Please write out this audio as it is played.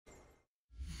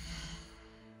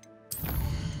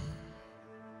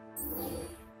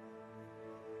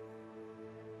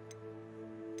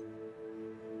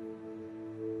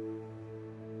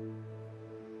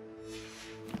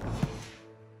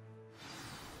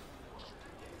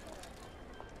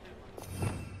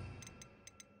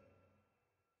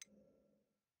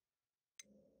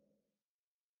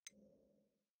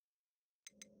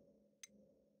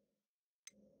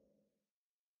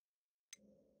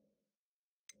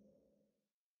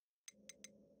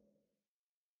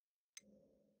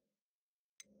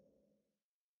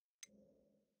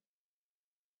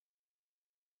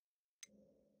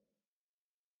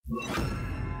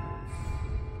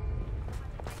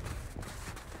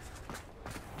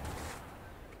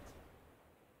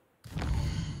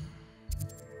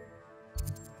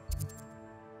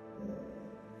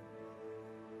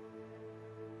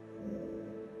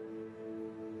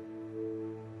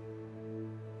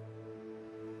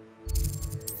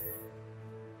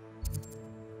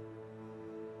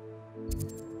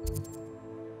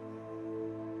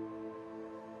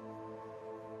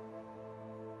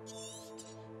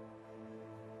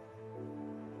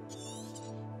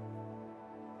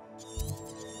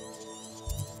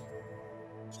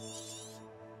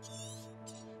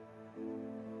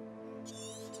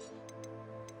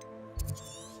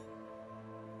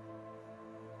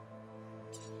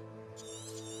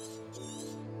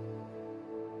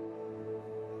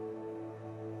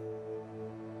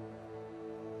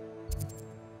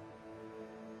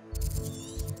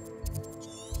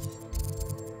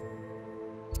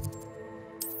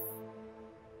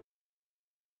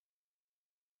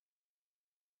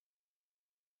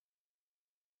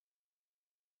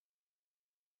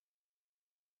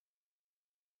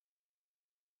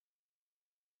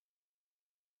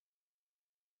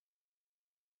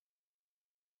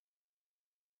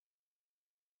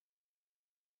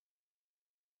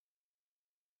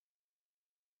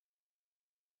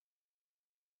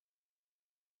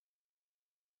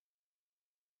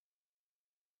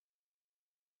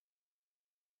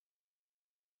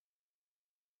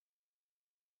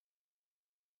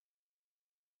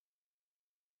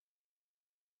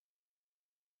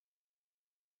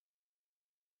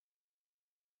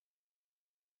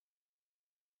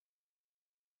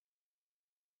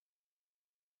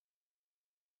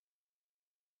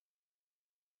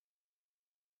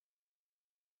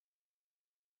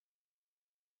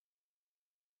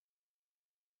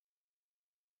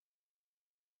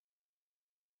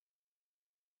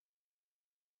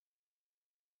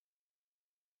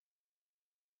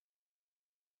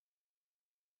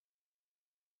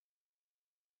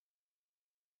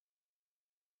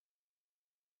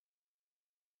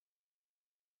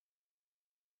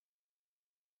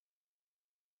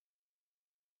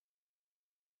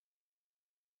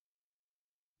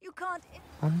You can't...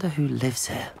 Wonder who lives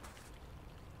here.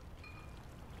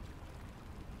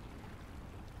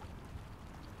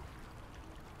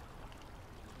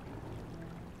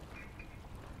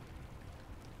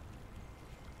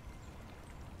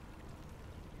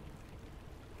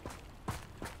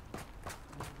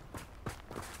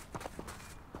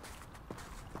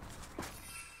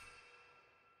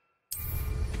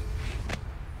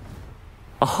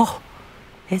 Oh,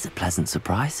 here's a pleasant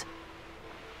surprise.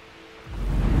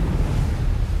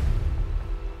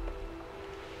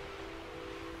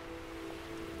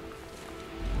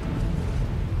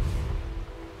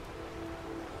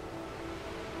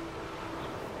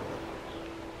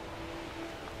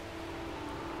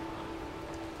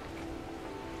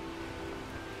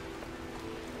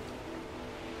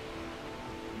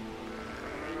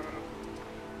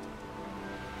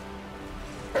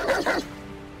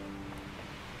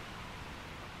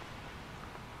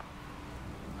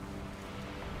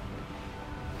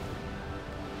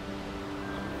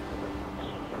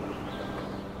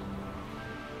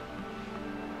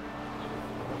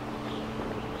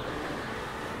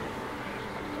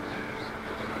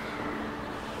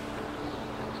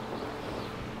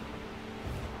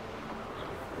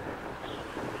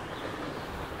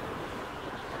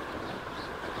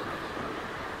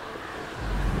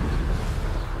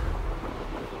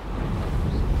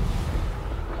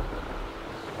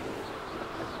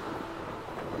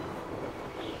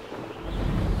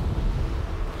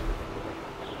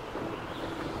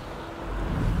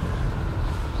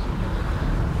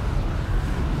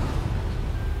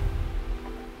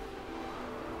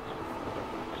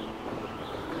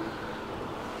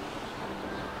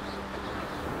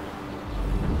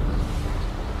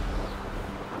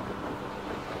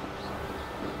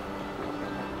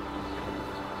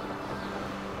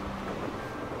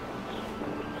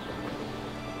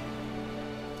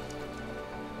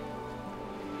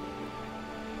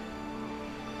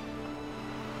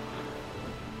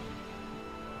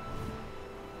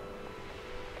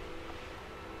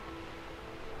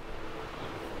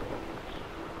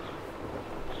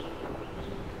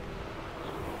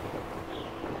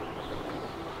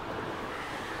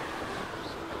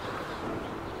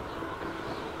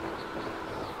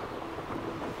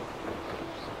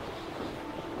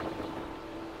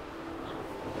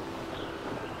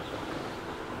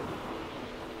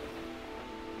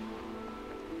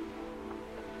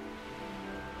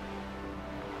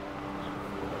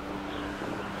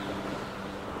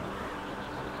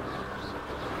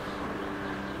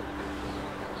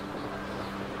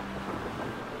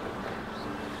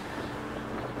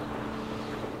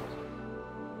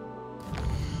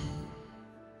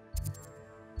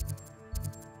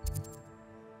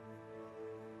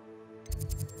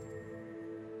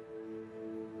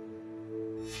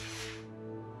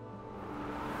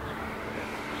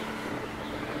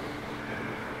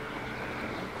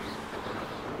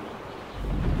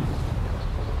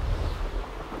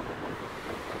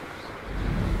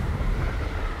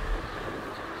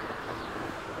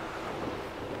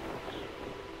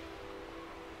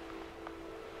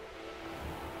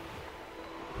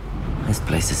 This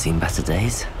place has seen better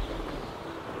days.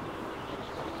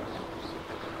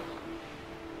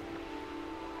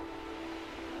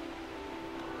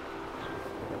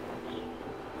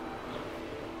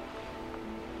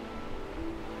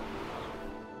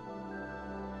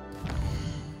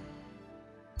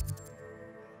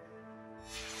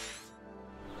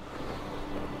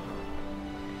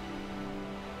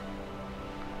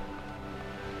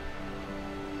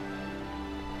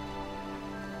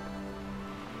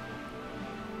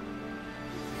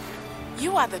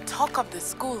 You are the talk of the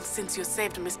school since you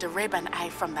saved Mr. Rabe and I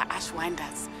from the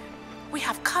Ashwinders. We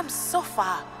have come so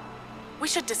far. We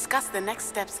should discuss the next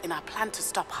steps in our plan to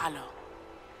stop Harlow.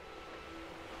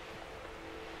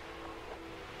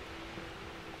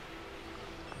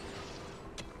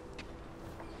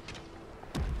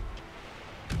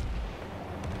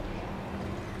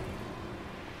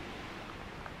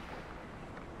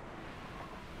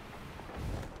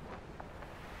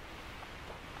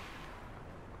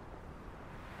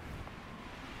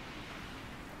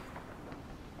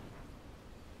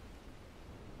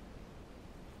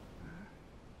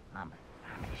 I'm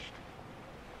famished.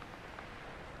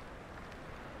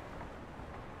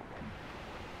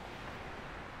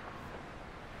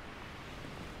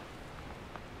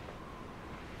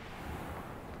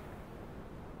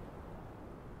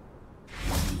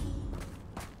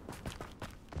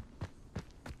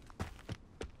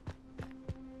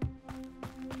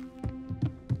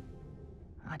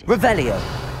 Revelio.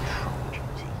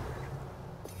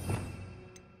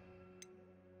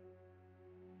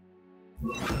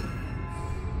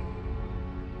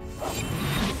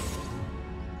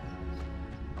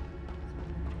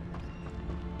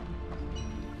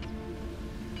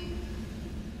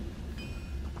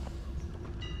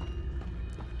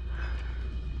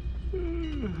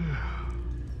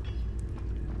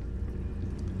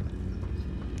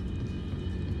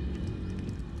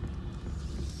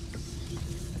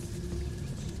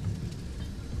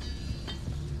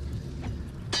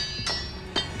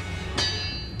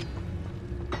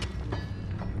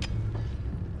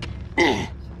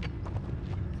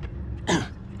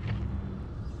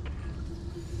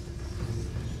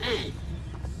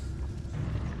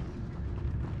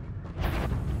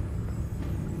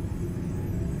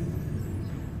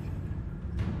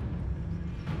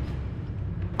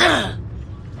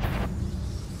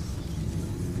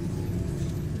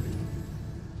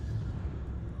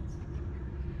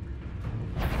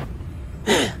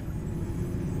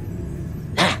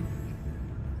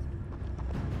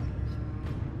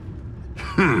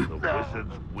 The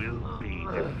wizards will be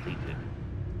defeated.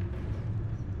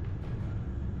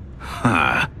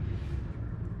 Huh.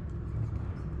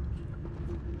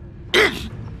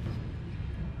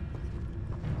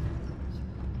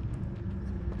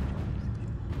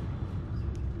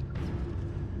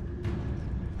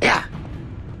 Yeah.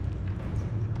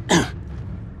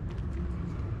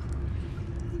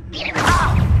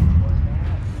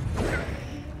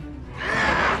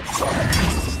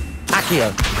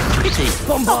 Accio. Pity.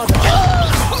 Bombarda.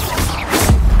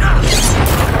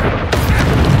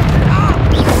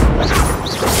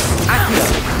 Accio.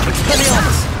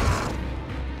 Expelliarmus.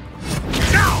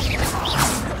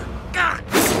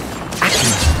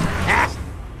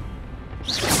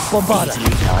 Bombarda.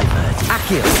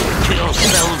 Accio. Your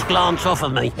spells glance off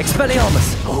of me.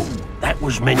 Expelliarmus. Oh, that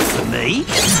was meant for me.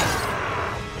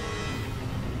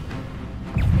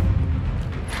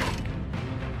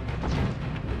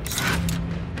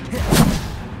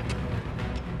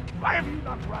 Why have you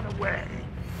not run away?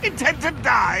 Intend to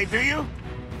die, do you?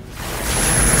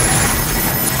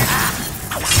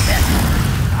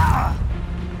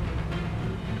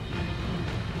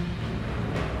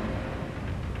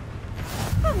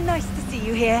 Oh, nice to see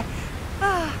you here.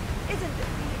 Ah, isn't it?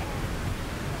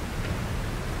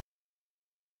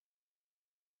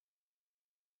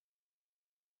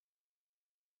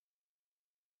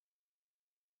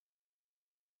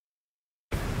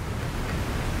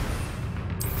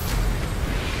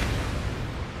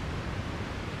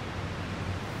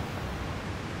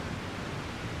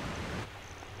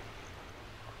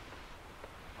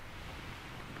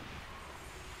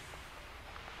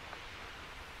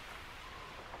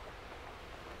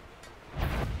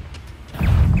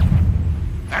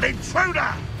 An intruder!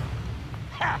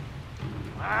 Ha!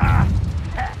 Ah!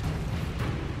 Ha!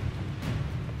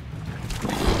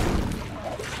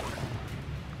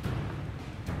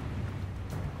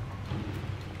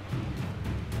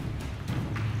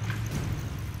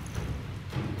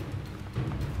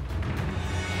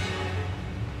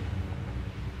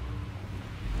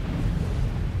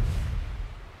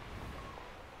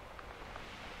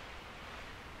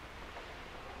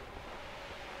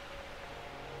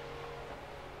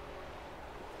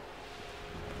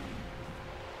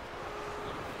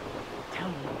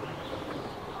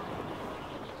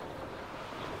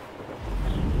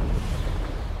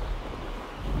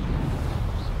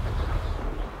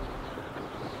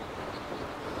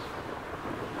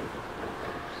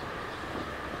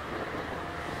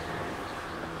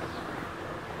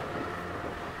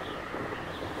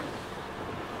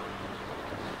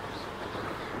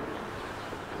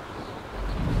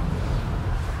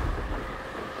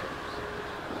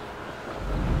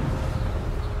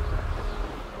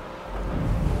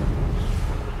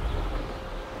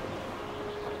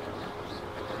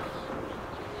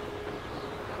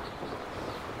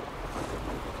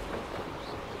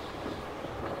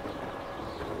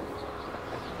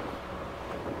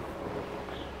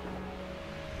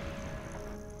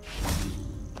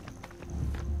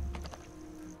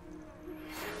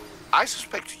 I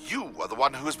suspect you are the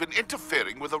one who has been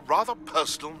interfering with a rather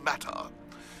personal matter.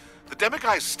 The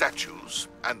Demiguy's statues,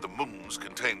 and the moons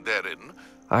contained therein...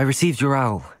 I received your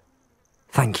owl.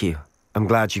 Thank you. I'm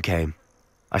glad you came.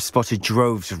 I spotted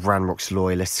droves of Ranrock's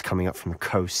loyalists coming up from the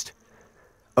coast.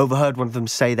 Overheard one of them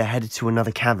say they're headed to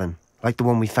another cavern, like the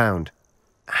one we found.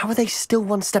 How are they still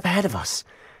one step ahead of us?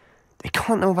 They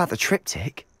can't know about the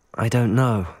triptych. I don't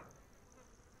know.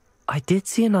 I did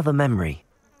see another memory.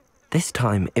 This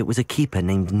time, it was a keeper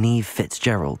named Neve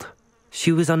Fitzgerald.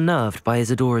 She was unnerved by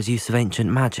Isadora's use of ancient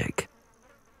magic.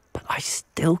 But I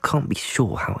still can't be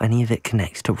sure how any of it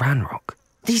connects to Ranrock.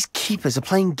 These keepers are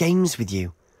playing games with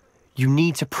you. You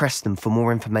need to press them for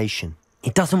more information.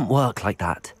 It doesn't work like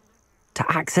that. To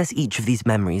access each of these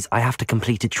memories, I have to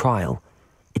complete a trial.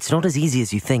 It's not as easy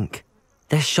as you think.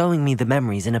 They're showing me the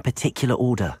memories in a particular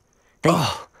order.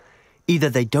 Either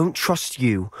they don't trust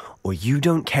you, or you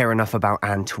don't care enough about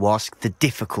Anne to ask the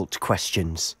difficult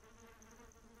questions.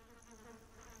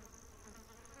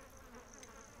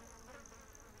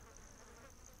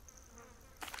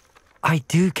 I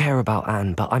do care about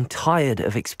Anne, but I'm tired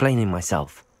of explaining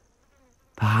myself.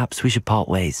 Perhaps we should part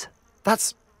ways.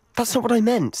 That's not what I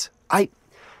meant.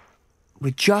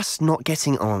 We're just not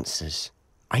getting answers.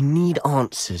 I need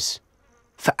answers.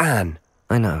 For Anne.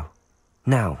 I know.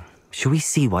 Now, shall we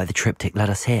see why the triptych led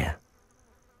us here?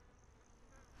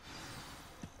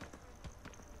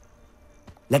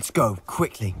 Let's go,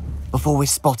 quickly, before we're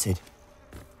spotted.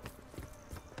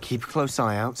 Keep a close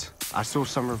eye out. I saw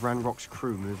some of Ranrock's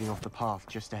crew moving off the path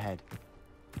just ahead.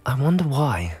 I wonder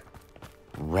why.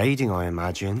 Raiding, I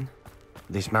imagine.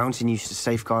 This mountain used to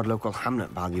safeguard local hamlet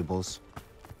valuables.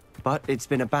 But it's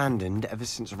been abandoned ever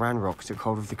since Ranrock took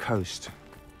hold of the coast.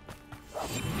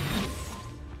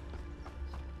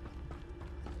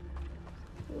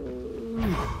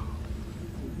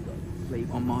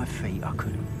 Sleep on my feet, I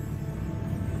couldn't.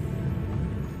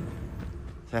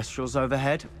 Thestrals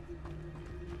overhead.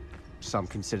 Some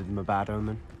consider them a bad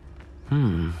omen.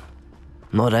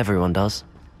 Not everyone does.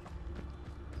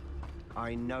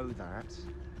 I know that.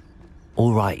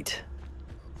 All right.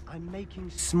 I'm making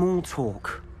small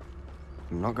talk.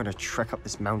 I'm not going to trek up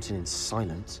this mountain in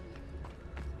silence.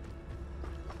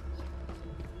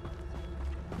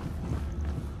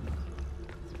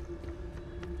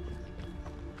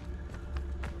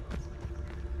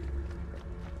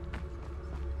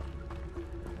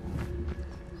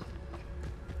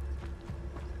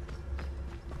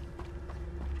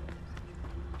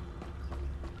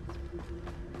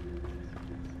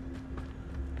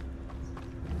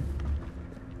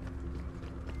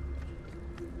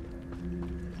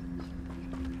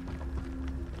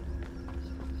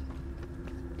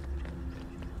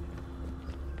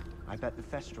 I bet the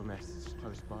Thestral nest is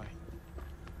close by.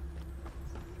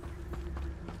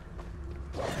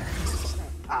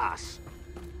 Pass.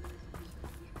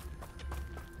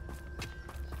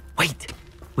 Wait!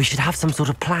 We should have some sort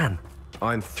of plan.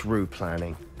 I'm through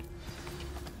planning.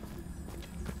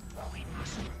 We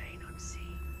must remain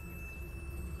unseen.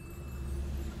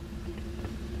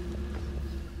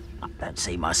 I don't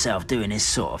see myself doing this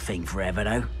sort of thing forever,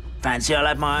 though. Fancy I'll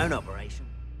have my own operation.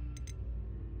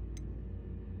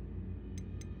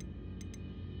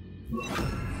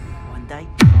 One day.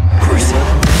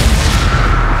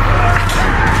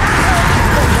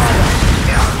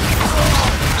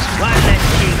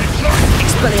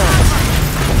 Expelliarmus!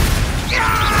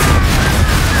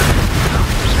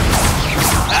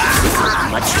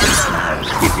 Much too slow.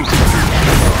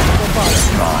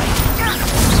 Right.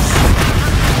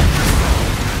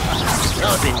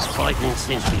 I've been fighting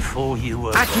since before you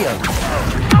were... Accio!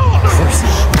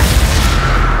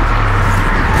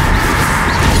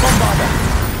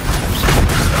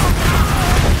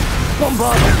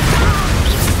 Bombarda!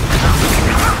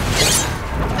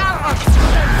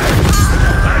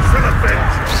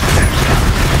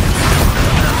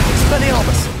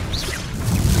 Expelliarmus!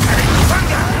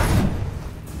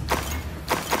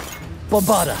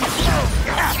 Bombarda!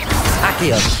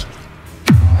 Accio!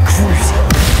 Cruising!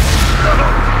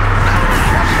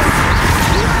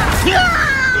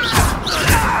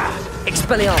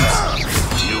 Expelliarmus!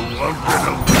 You won't get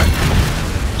away.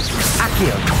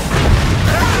 Accio!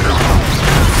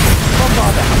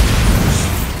 Bombarda!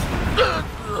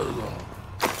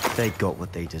 They got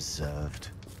what they deserved.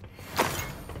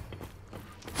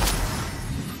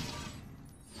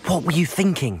 What were you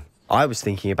thinking? I was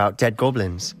thinking about dead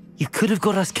goblins, You could have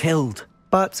got us killed.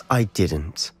 but I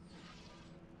didn't.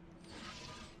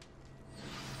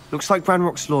 Looks like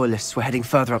Ranrock's loyalists were heading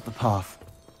further up the path.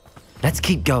 Let's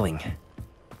keep going.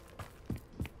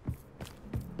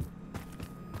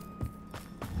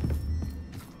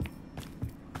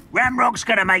 Ramrock's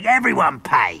gonna make everyone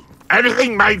pay.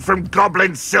 Anything made from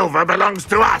goblin silver belongs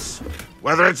to us.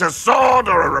 Whether it's a sword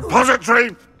or a repository,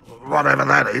 whatever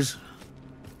that is.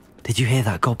 Did you hear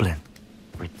that, Goblin?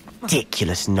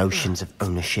 Ridiculous notions of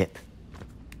ownership.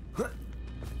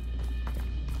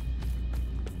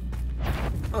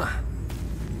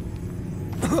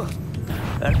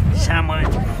 Someone...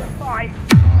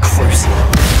 Crucial.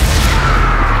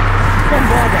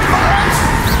 Bombarda.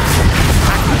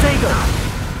 Accio.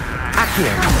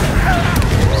 Accio.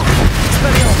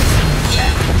 Expelliarmus.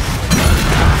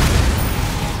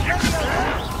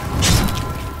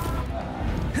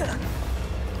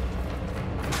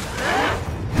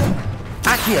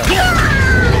 Accio.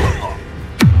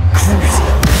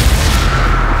 Crucial.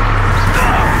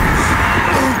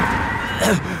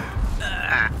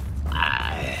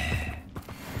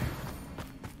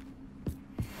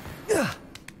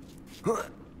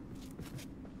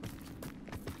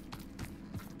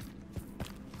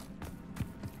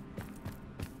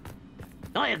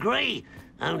 I agree.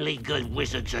 Only good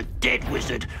wizard's a dead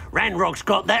wizard. Ranrock's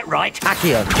got that right.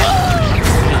 Accio. We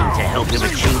need to help him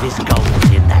achieve his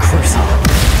goals in that Crucial.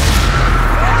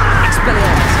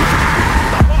 Expelliarmus.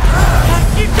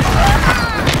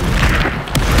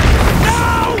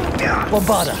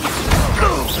 Bombarda.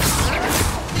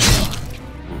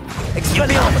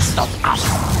 Expelliarmus.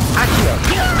 Accio.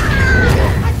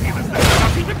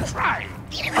 Not even try.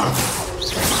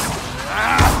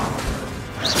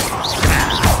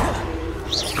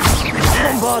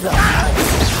 Bombarda.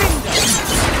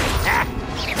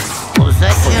 Was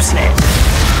that useless?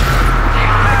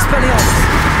 Expelliarmus.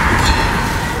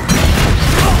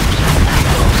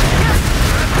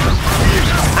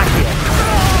 Accio.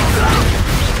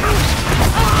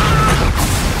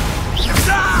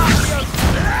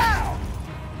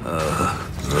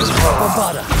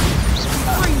 Bombarda.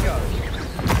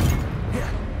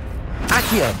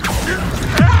 Accio.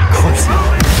 Crucial.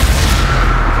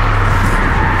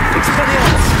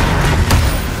 Expelliarmus.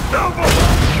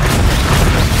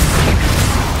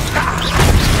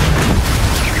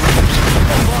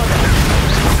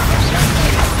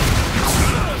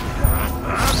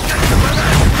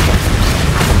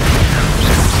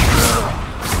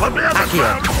 Accio.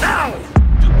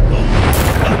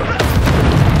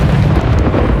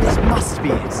 This must be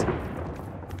it.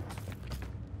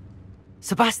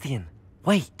 Sebastian,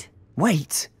 wait.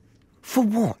 Wait. For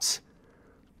what?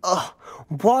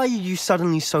 Why are you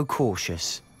suddenly so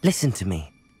cautious? Listen to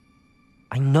me.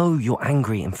 I know you're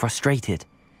angry and frustrated,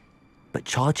 but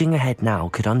charging ahead now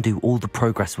could undo all the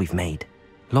progress we've made.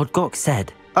 Lord Gok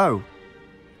said... Oh,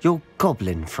 your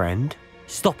goblin friend?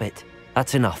 Stop it.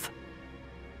 That's enough.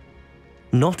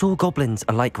 Not all goblins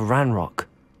are like Ranrock.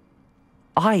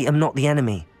 I am not the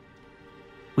enemy.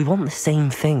 We want the same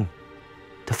thing.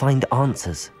 To find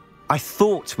answers. I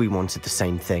thought we wanted the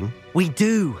same thing. We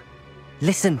do.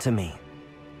 Listen to me.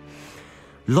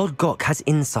 Lord Gok has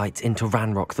insights into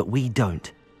Ranrock that we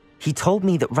don't. He told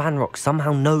me that Ranrock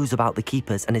somehow knows about the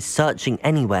Keepers and is searching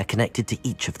anywhere connected to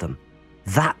each of them.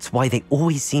 That's why they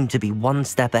always seem to be one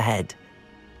step ahead.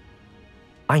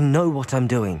 I know what I'm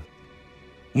doing.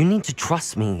 You need to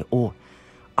trust me, or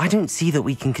I don't see that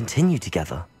we can continue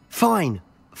together. Fine.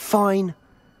 Fine.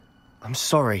 I'm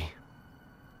sorry.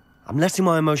 I'm letting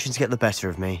my emotions get the better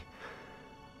of me.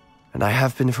 And I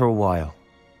have been for a while.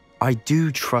 I do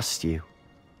trust you.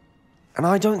 And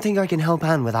I don't think I can help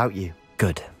Anne without you.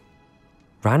 Good.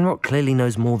 Ranrock clearly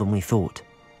knows more than we thought.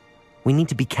 We need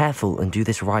to be careful and do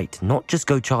this right, not just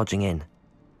go charging in.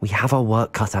 We have our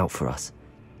work cut out for us.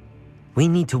 We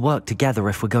need to work together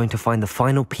if we're going to find the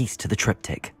final piece to the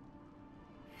triptych.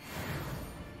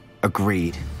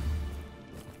 Agreed.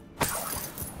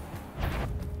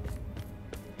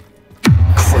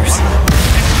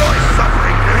 Enjoy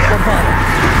suffering, do you? Bombarda.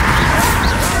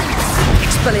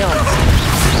 Expelliarmus.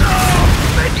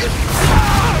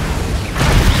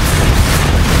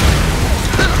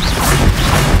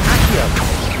 Accio.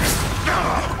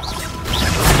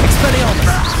 Expelliarmus.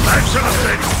 I should have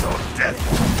been your death.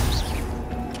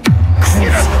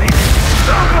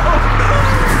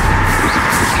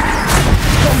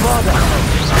 Bombarda.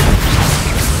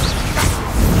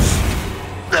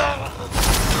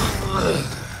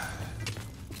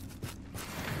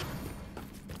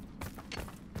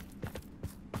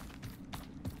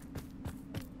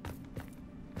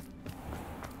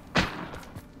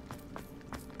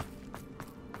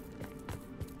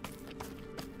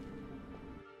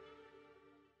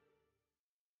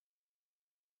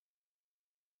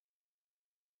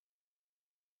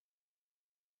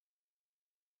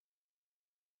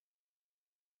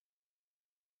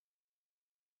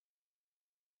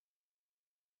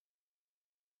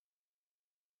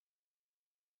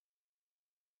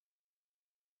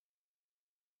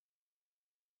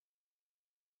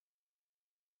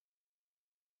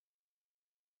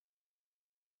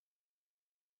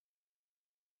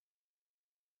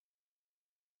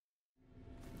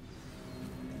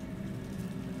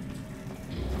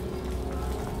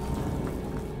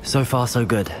 So far, so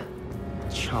good.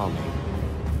 Charming.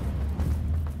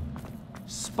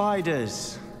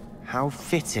 Spiders. How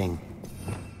fitting.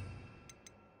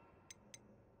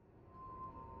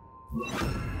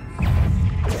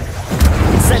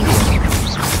 Incendio!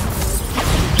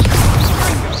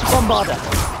 Bombarda!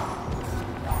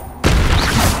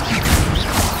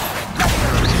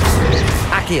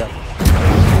 Accio!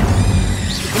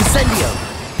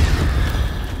 Incendio!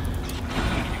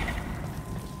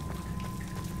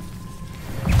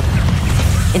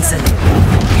 Incendio!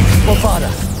 Bombarda!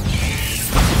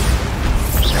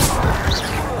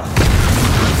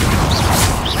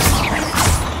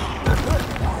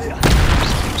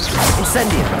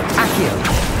 Incendio! Accio!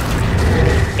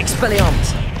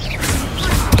 Expelliarmus!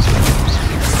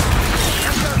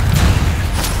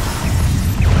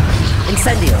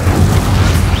 Incendio!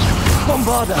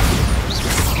 Bombarda!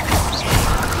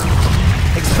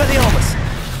 Expelliarmus!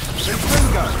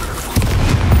 Bingo!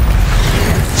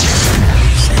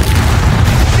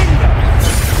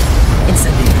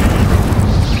 Incendio!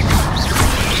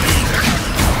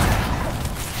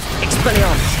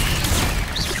 Expelliarmus!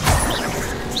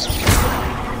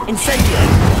 Incendio!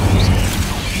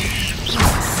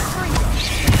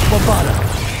 Bombarda!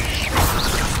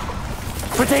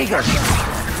 Protego!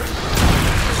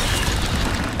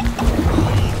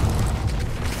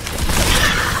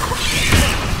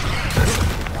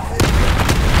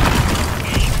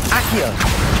 Accio!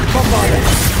 Bombarda!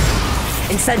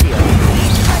 Incendio!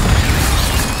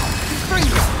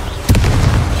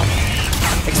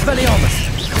 Expelliarmus!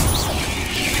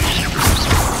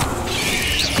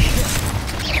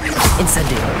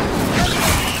 Incendio!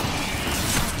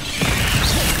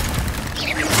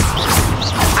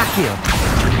 Accio!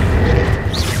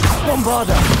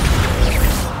 Bombarda!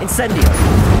 Incendio!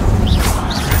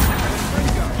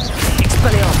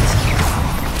 Expelliarmus!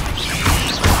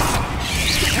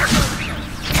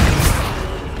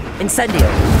 Incendio!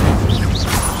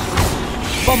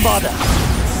 Bombarda!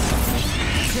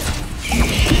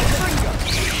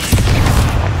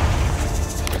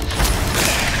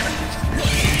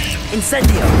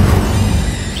 Incendio!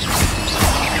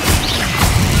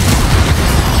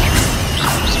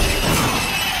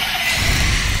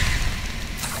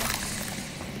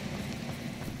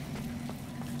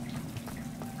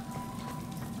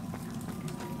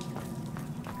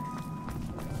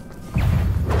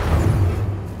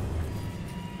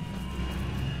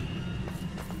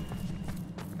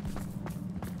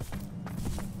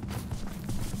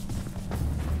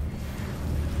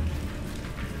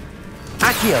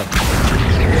 Accio!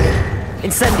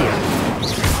 Incendio!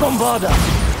 Bombarda!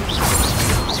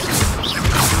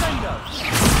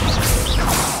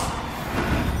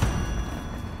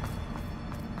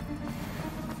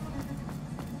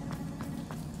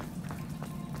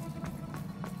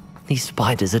 These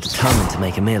spiders are determined to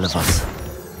make a meal of us.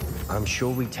 I'm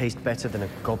sure we taste better than a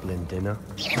goblin dinner.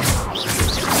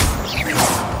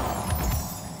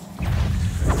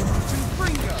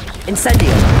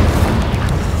 Incendio!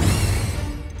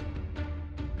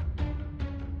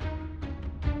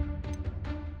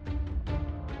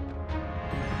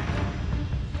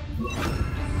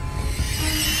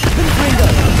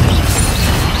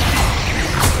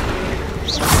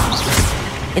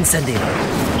 Incendio!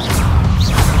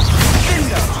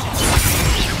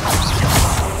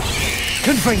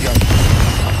 Confringo!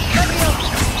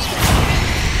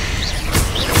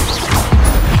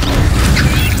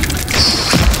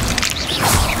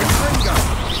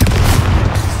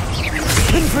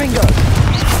 Confringo!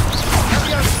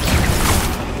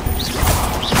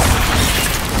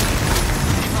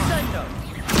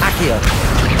 Accio!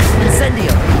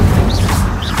 Incendio!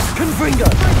 Confringo!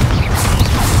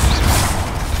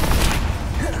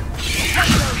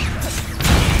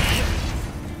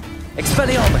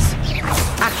 Expelliarmus!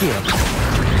 Accio!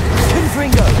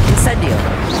 Confringo! Incendio!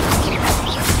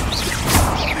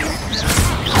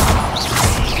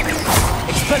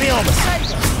 Expelliarmus!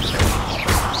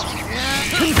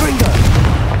 Confringo!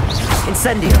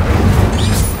 Incendio!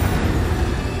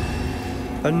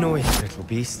 Annoying little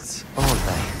beasts, aren't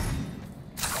they?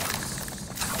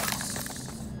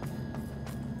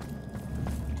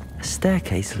 A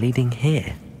staircase leading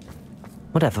here.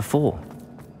 Whatever for?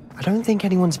 I don't think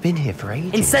anyone's been here for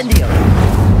ages. Incendio!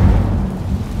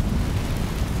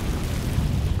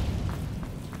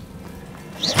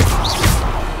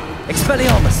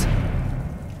 Expelliarmus!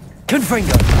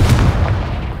 Confringo!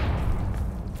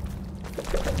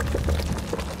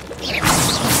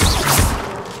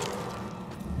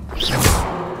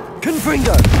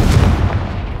 Confringo!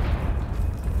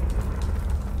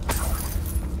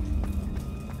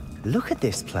 Look at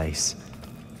this place.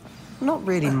 Not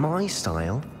really my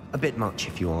style. A bit much,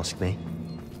 if you ask me.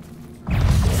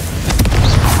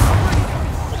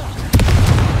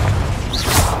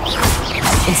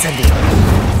 Incendio.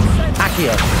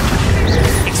 Accio.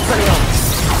 Expelliarmus.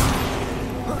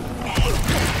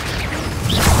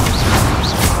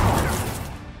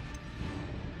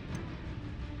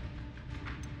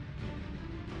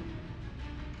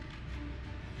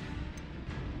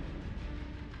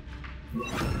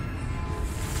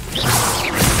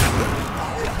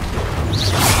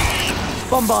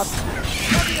 Bombard.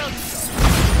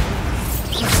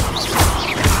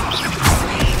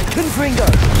 Confringo.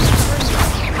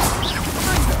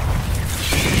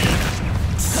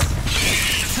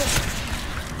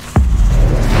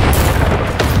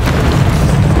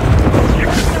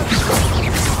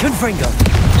 Confringo.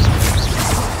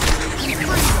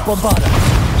 Bombarda.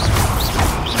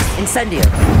 Incendio.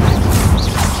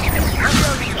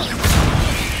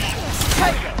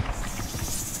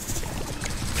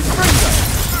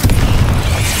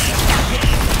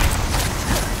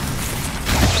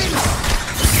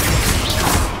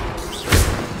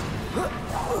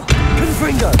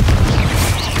 Confringo.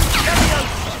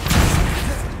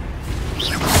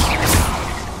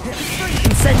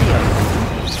 Incendio.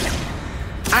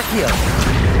 Accio.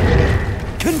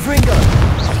 Confringo.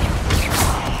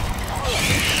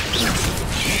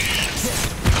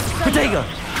 Protego.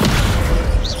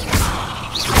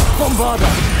 Bombarda.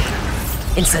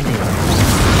 Incendio.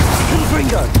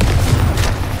 Confringo.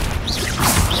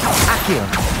 Accio.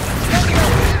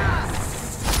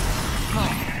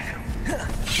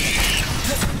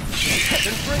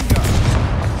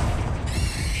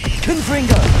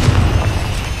 Confringo.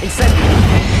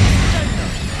 Incendio.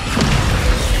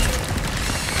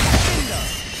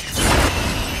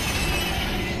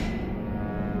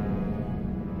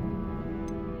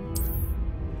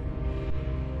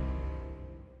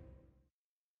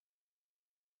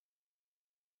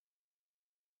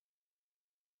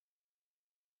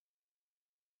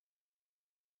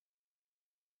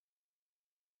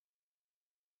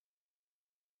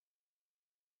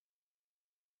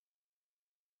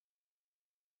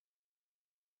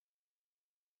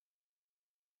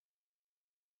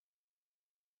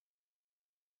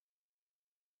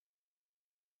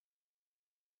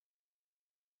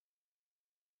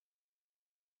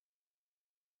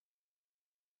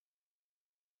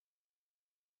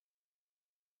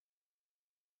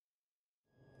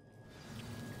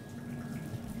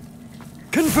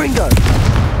 Confringo.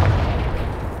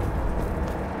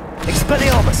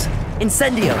 Expelliarmus.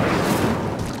 Incendio.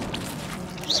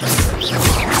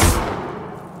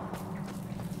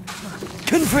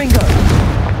 Confringo.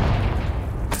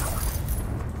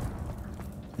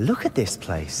 Look at this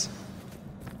place.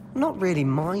 Not really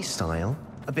my style.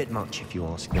 A bit much, if you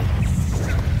ask me.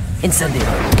 Incendio.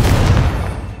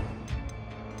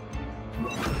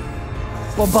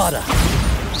 Bombarda.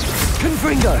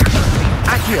 Confringo.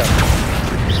 Accio.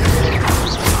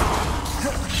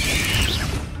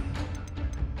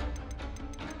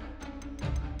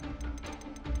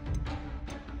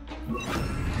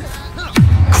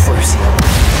 Crucio.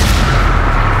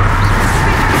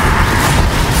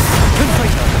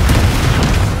 Confringo.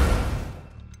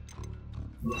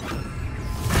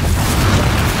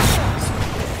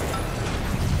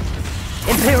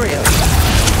 Imperio.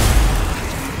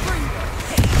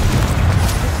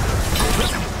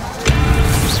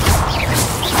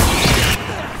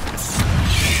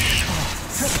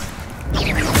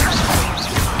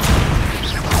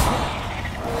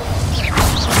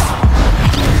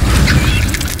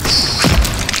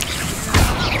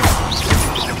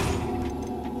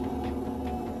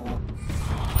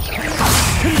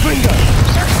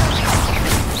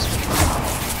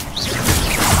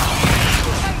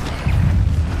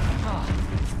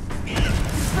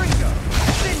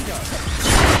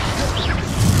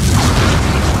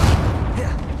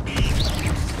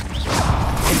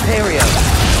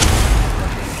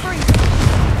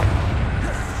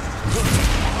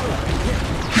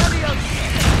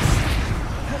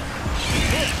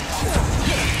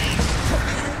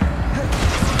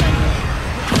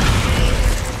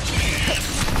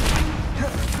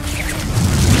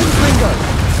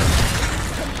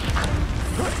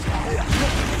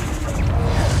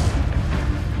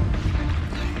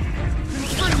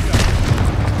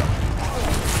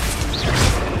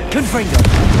 Confringo.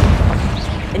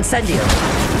 Incendio.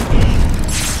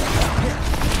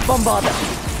 Bombarda.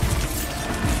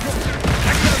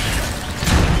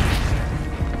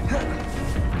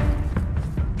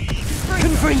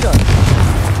 Confringo.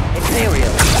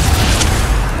 Imperio.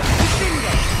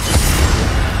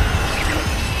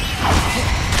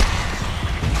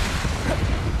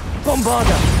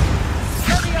 Bombarda.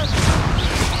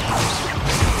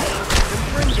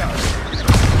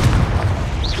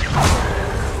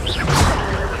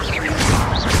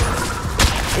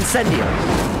 Incendio!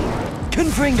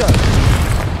 Confringo!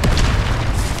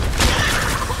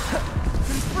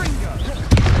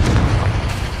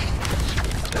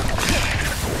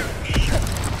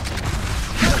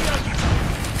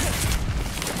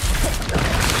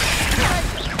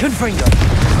 Confringo!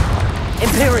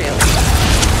 Imperial!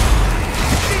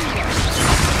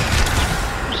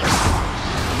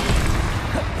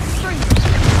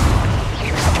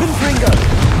 Confringo!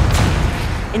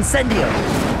 Incendio!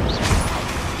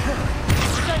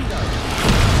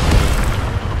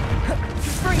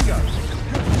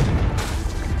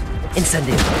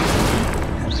 Incendio!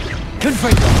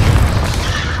 Confringo!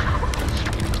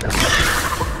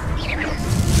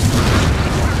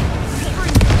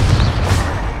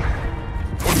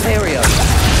 Imperio!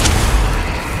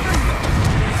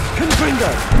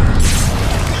 Confringo!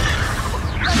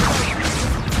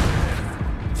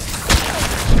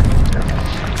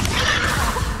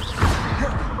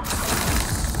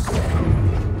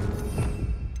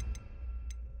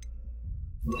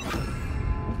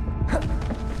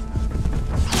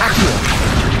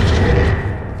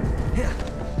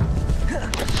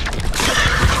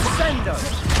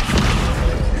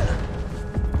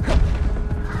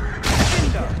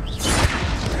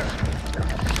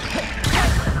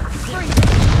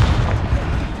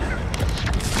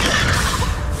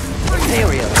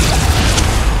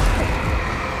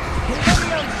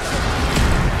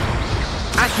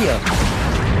 Accio!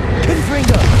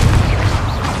 Confringo!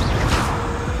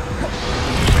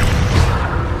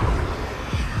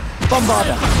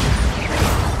 Bombarda!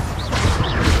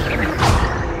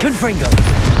 Confringo!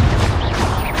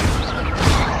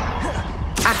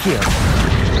 Accio!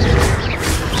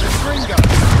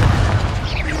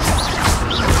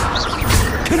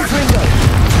 Confringo!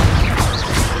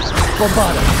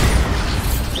 Bombarda!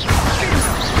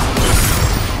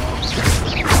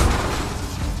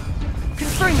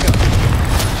 Confringo!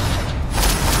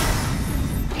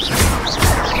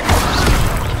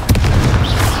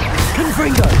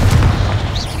 Confringo!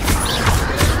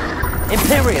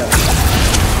 Imperio!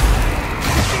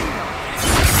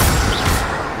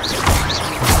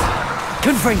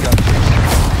 Confringo!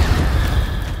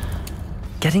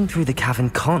 Getting through the cavern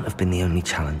can't have been the only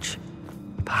challenge.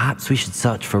 Perhaps we should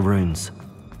search for runes.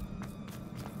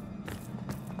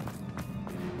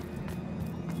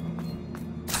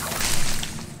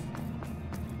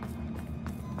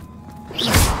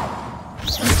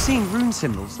 I've seen rune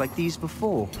symbols like these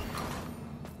before.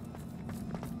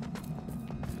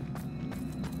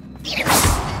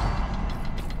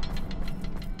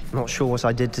 Not sure what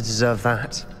I did to deserve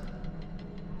that.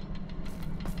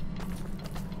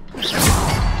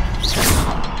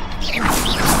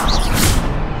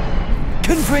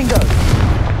 Confringo!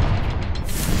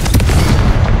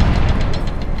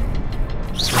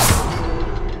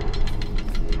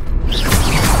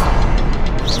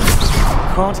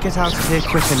 Can't get out of here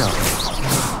quick enough.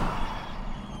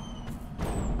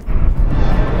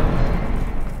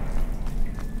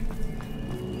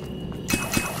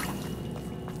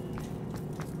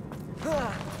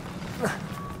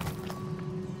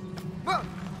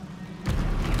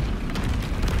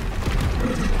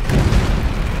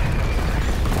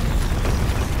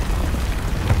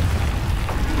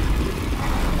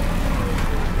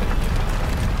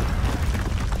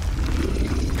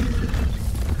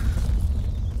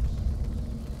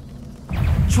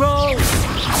 Troll!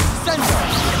 Sender!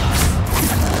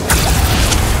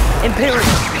 Imperial!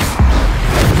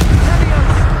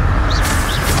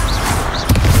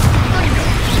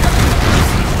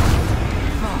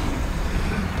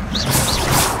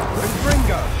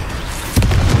 Confringo!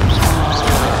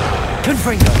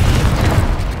 Confringo!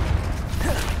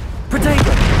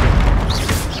 Protego!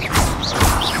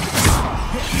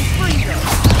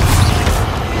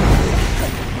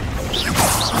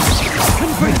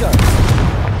 Confringo!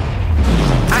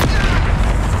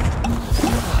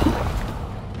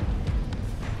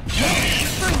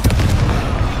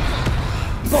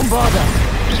 Bombarda!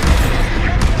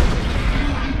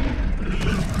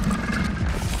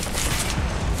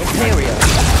 Imperio!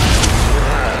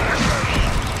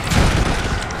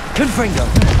 Confringo!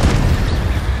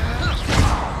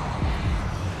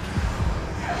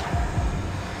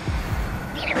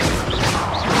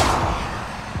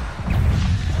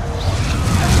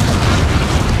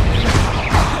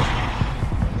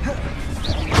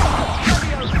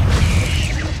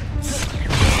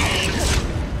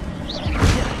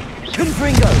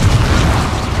 Confringo!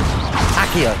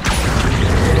 Accio!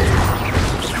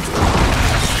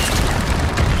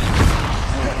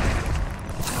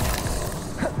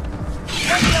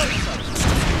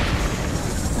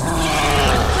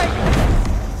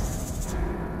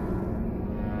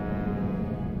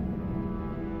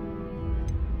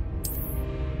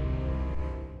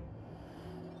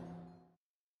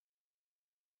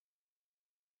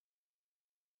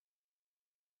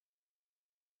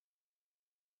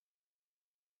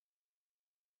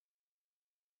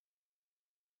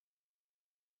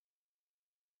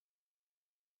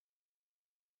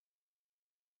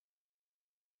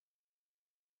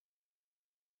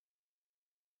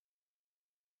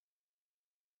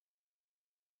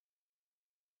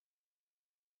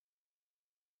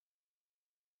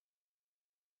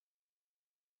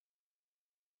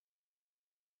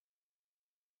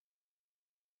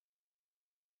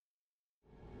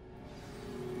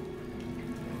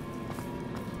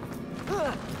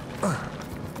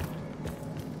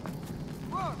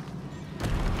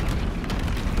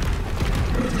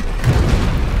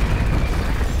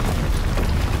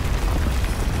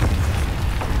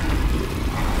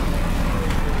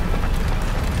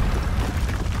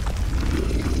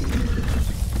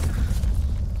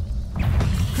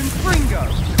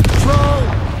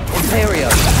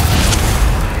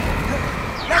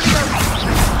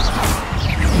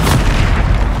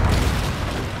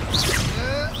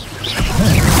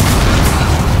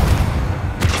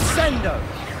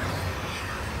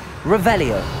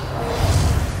 Revelio.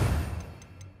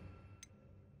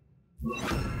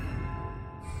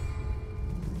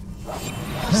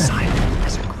 Silent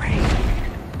as a grave.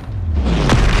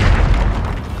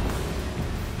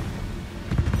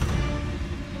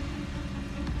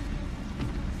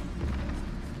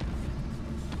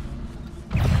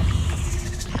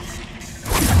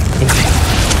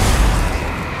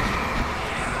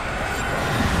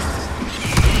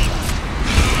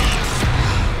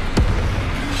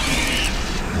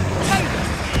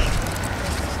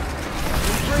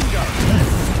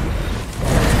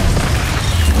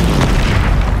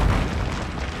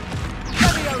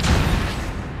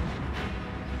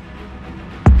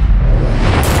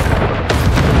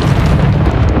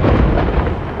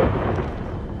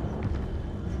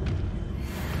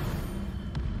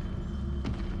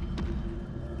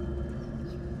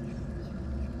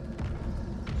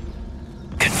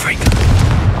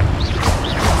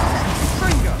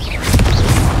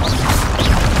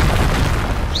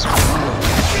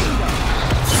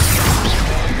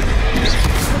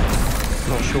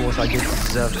 Not sure what I did to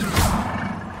deserve it.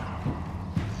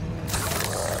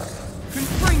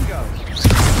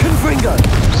 Confringo!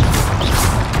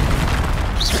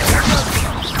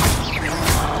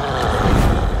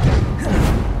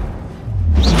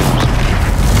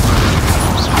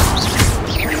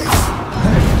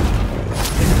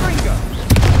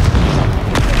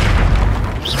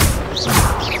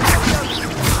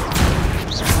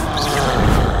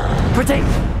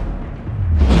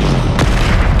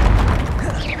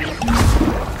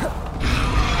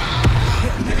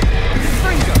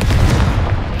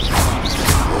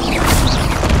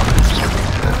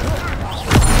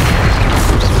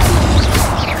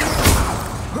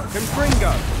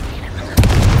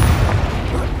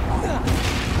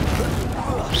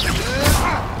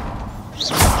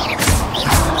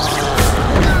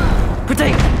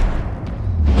 Protect!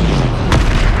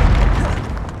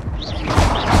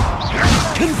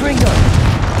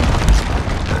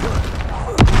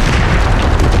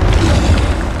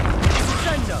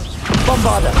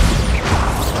 Bombarda!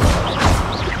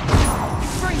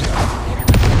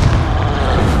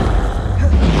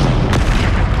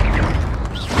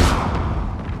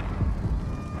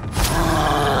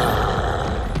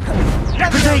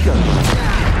 Protego!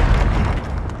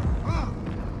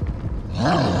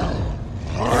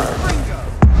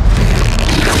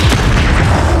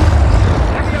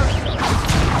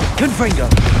 Confringo!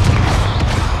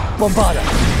 Bombarda!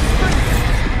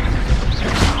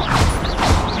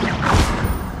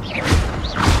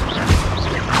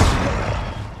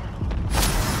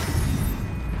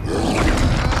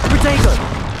 Protego!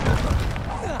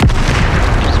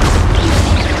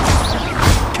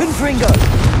 Confringo!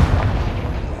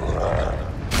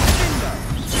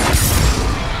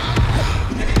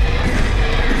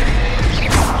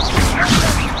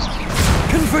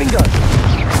 Confringo!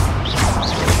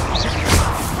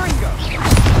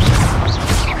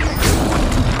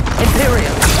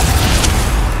 Imperial!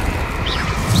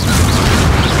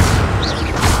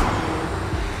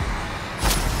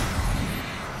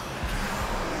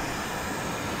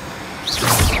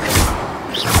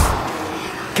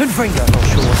 Confringo! Not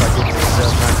sure what I did to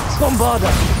deserve that.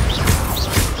 Bombarda!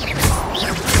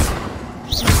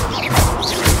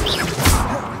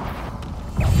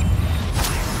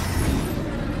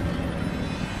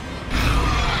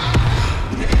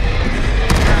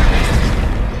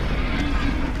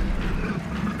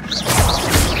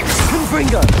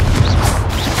 Confringo!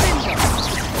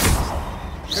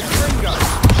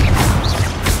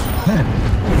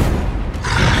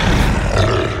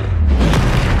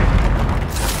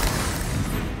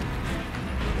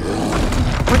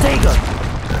 Protego!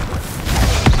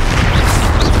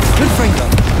 Confringo!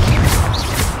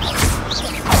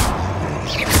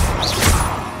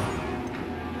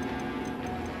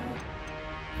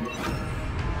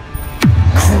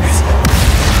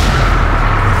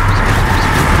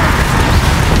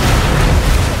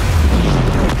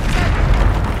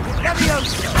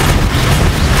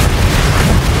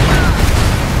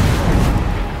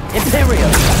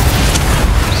 Imperial!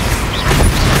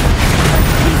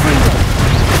 Confringo!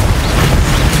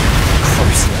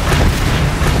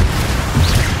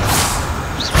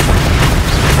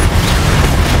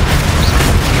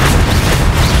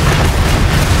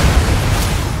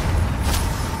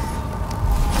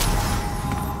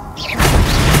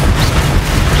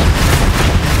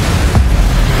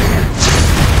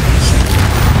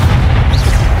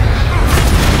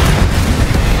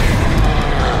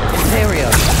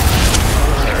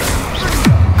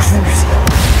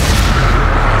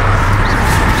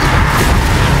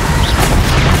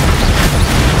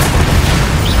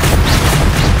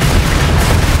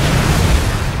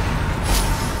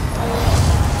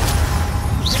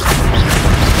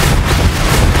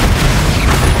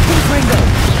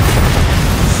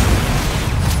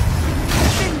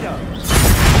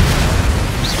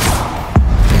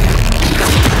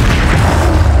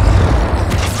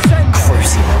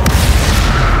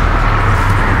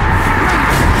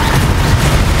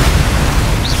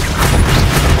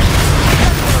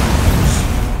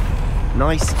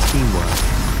 Nice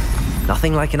teamwork.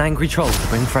 Nothing like an angry troll to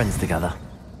bring friends together.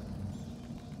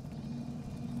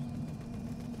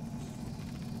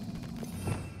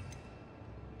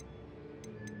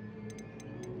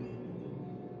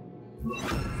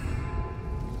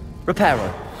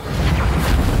 Reparo.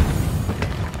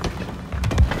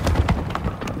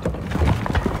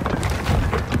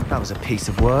 That was a piece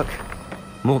of work.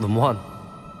 More than one.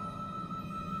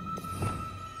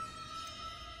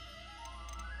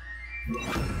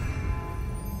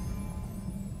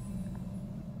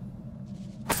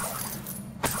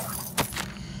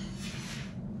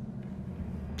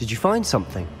 Did you find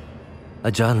something?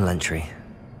 A journal entry.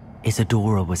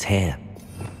 Isadora was here.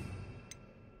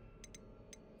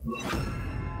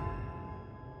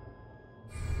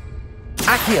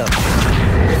 Accio!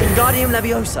 Wingardium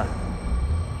Leviosa!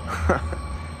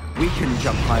 We couldn't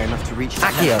jump high enough to reach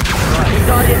Accio!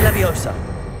 Wingardium Leviosa!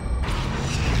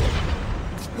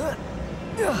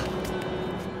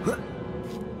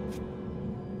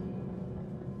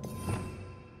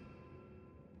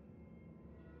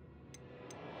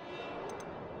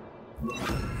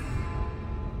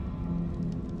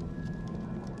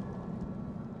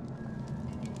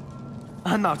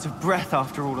 I'm out of breath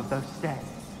after all of those stairs.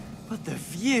 But the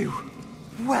view,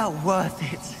 well worth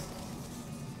it.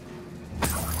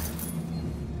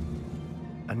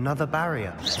 Another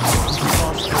barrier.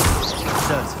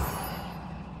 Certain.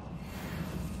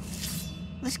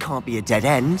 This can't be a dead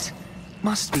end.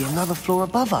 Must be another floor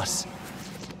above us.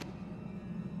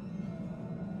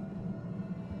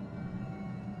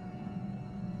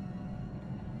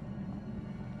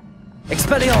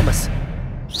 Expelliarmus!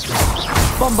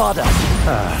 Bombarda!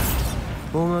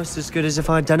 Almost as good as if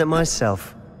I'd done it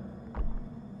myself.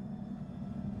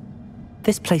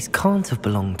 This place can't have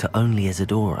belonged to only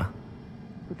Isadora.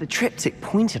 But the triptych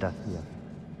pointed at me.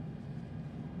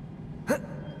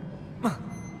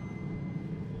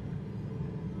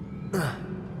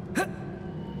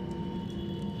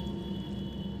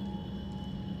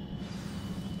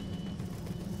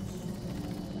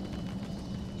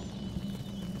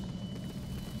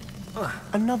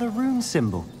 Another rune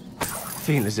symbol.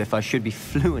 Feel as if I should be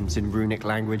fluent in runic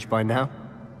language by now.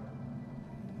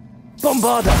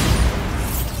 Bombarda!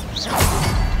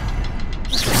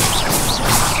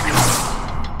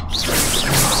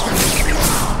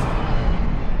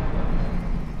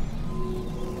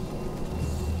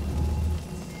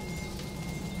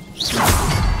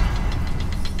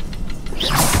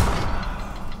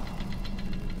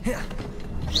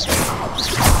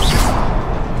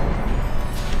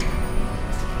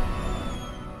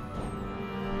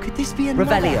 Could this be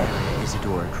another Revelio.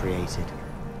 Isadora created?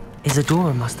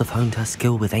 Isadora must have honed her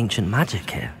skill with ancient magic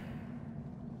here.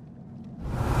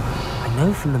 I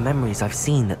know from the memories I've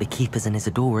seen that the Keepers and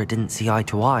Isadora didn't see eye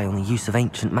to eye on the use of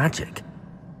ancient magic.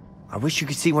 I wish you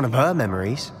could see one of her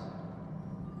memories.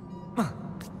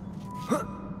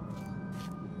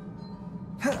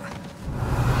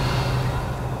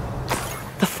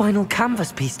 The final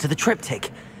canvas piece to the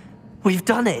triptych. We've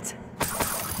done it!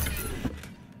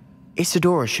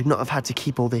 Isadora should not have had to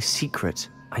keep all this secret.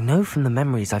 I know from the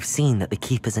memories I've seen that the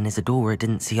Keepers and Isadora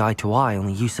didn't see eye to eye on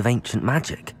the use of ancient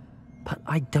magic. But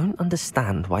I don't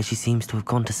understand why she seems to have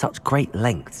gone to such great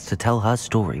lengths to tell her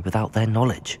story without their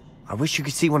knowledge. I wish you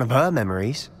could see one of her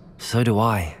memories. So do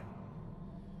I.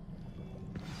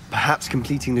 Perhaps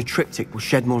completing the triptych will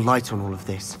shed more light on all of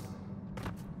this.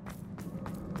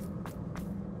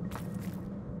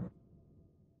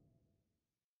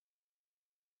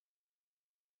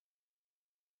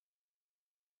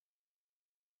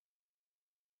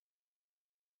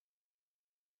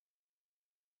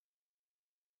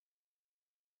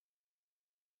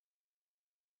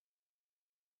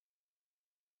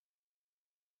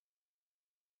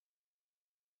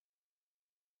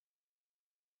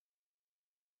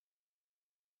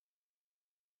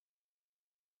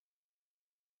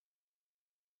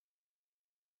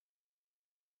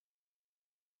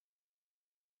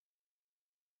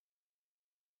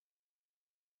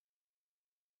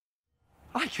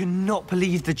 I cannot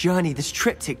believe the journey this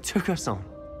triptych took us on.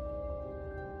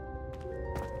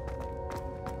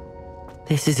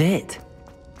 This is it.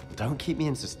 Don't keep me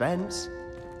in suspense.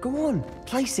 Go on,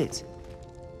 place it.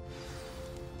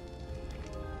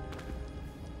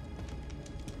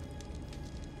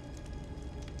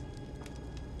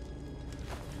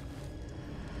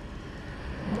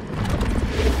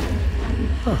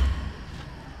 Huh.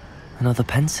 Another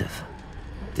pensive.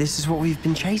 This is what we've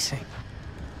been chasing.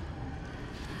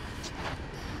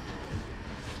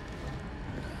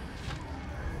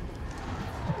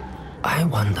 I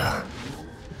wonder...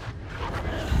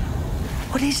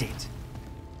 What is it?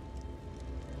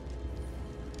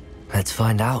 Let's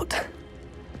find out.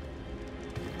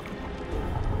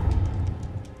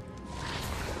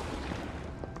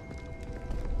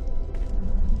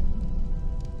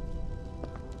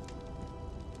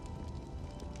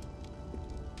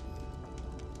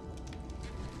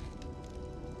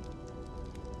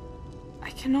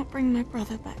 I cannot bring my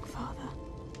brother back, Father.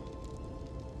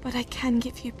 But I can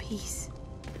give you peace.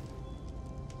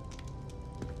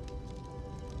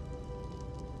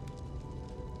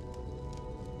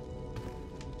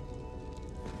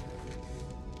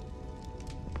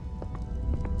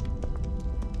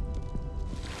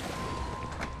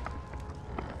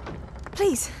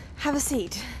 Please, have a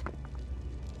seat.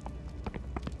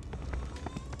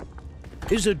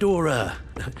 Isadora,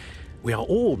 we are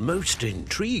all most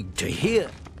intrigued to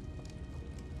hear.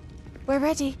 We're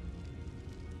ready.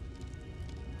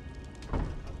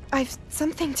 I've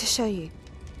something to show you.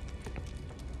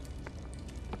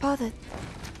 Father,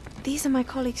 these are my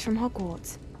colleagues from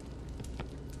Hogwarts.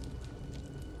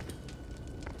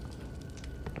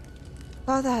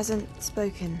 Father hasn't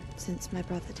spoken since my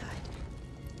brother died.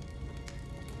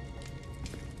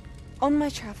 On my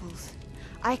travels,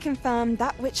 I confirmed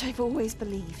that which I've always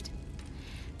believed.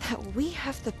 That we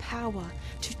have the power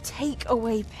to take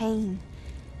away pain.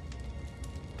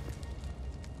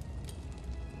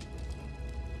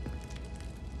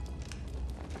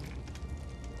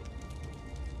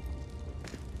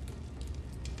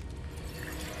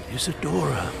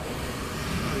 Isadora.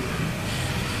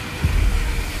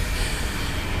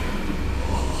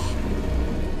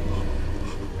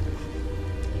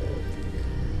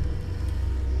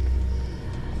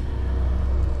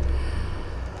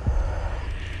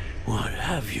 What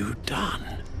have you done?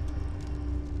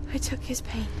 I took his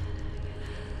pain.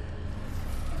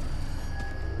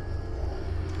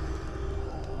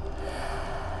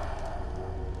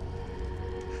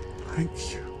 Thank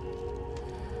you.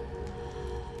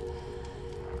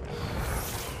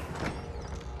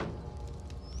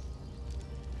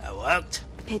 That worked?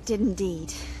 It did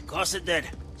indeed. Of course it did.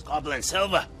 It's goblin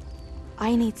silver.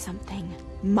 I need something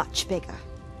much bigger.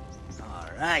 All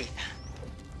right.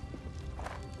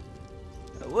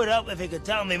 It would help if you could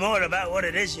tell me more about what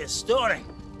it is you're storing.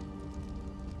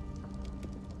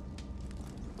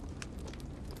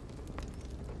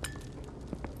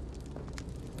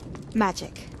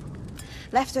 Magic.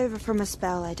 Left over from a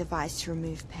spell I devised to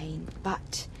remove pain,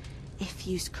 but if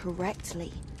used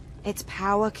correctly, its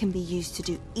power can be used to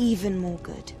do even more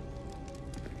good.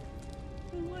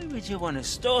 Why would you want to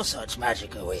store such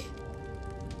magic away?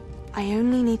 I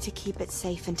only need to keep it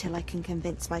safe until I can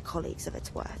convince my colleagues of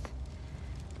its worth.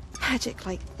 Magic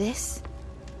like this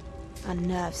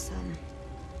unnerves some.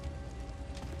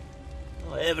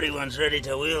 Not everyone's ready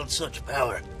to wield such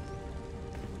power.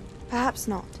 Perhaps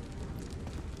not.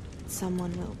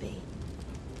 Someone will be.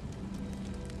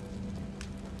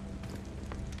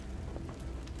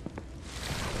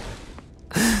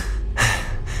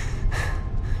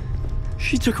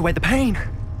 She took away the pain.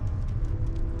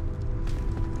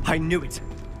 I knew it.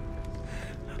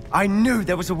 I knew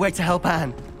there was a way to help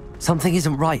Anne. Something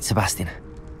isn't right, Sebastian.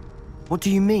 What do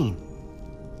you mean?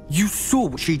 You saw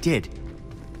what she did.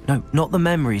 No, not the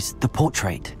memories, the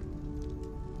portrait.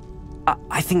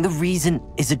 I think the reason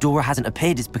Isadora hasn't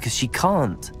appeared is because she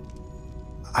can't.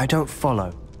 I don't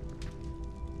follow.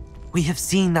 We have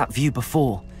seen that view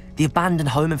before. The abandoned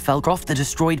home in Felgroth, the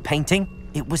destroyed painting.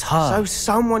 It was her. So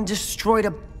someone destroyed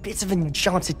a bit of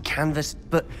enchanted canvas,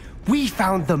 but we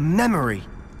found the memory.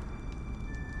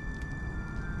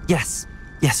 Yes,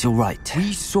 you're right.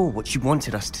 We saw what she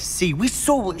wanted us to see. We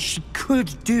saw what she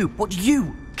could do, what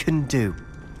you can do.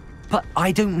 But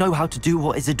I don't know how to do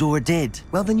what Isadora did.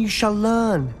 Well, then you shall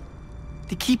learn.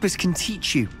 The Keepers can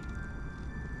teach you.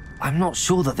 I'm not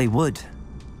sure that they would.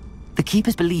 The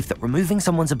Keepers believe that removing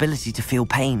someone's ability to feel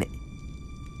pain,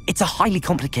 it's a highly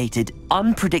complicated,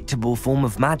 unpredictable form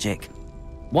of magic.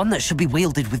 One that should be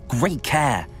wielded with great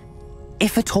care.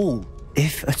 If at all.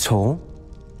 If at all?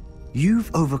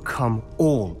 You've overcome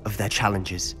all of their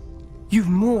challenges. You've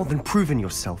more than proven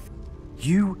yourself.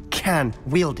 You can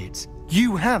wield it.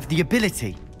 You have the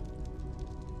ability.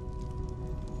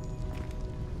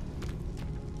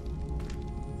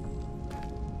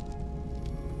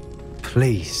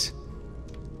 Please,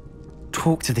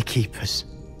 talk to the Keepers.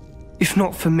 If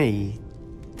not for me,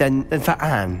 then for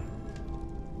Anne.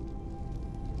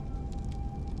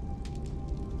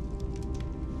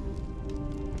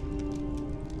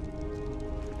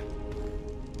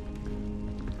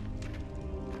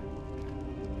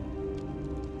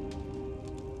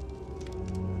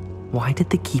 Why did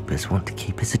the Keepers want to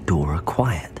keep Isadora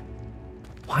quiet?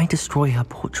 Why destroy her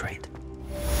portrait?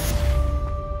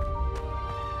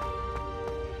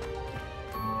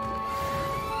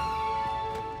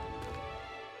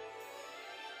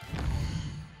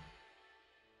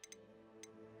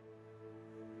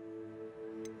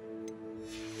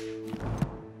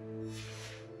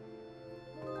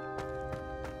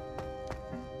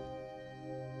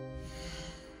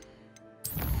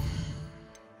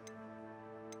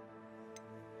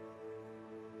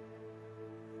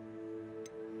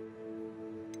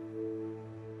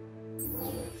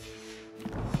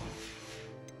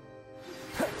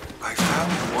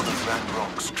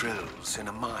 Ranrock's drills in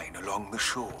a mine along the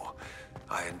shore.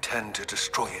 I intend to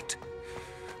destroy it.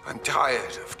 I'm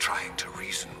tired of trying to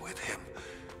reason with him.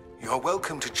 You're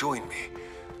welcome to join me,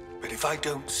 but if I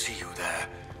don't see you there,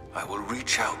 I will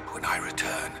reach out when I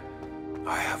return.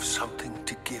 I have something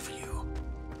to give you.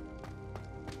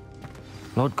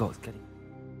 Lodgok's getting...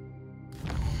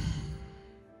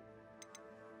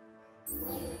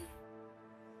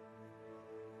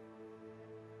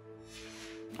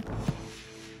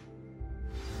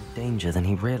 danger than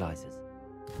he realizes.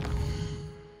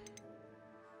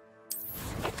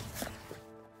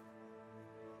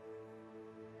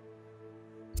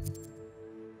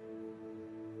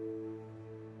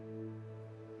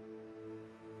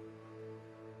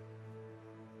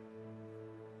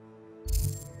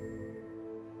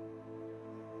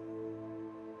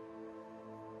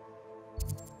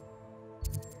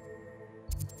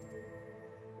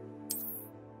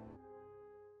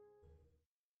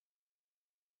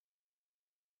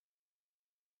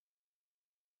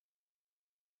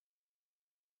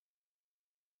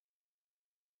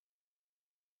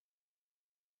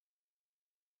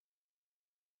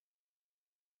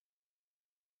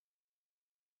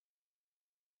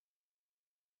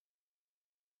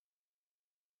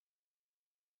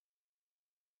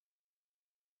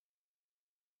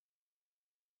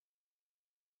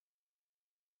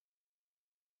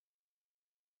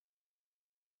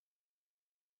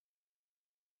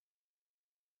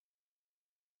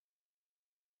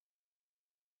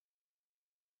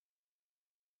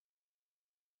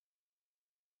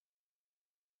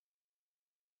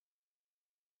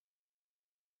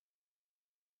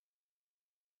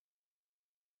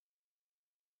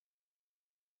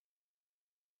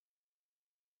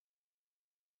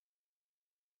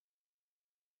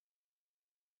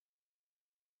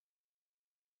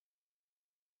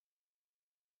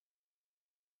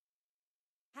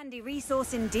 Handy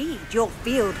resource indeed, your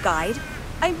field guide.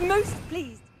 I'm most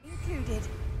pleased included.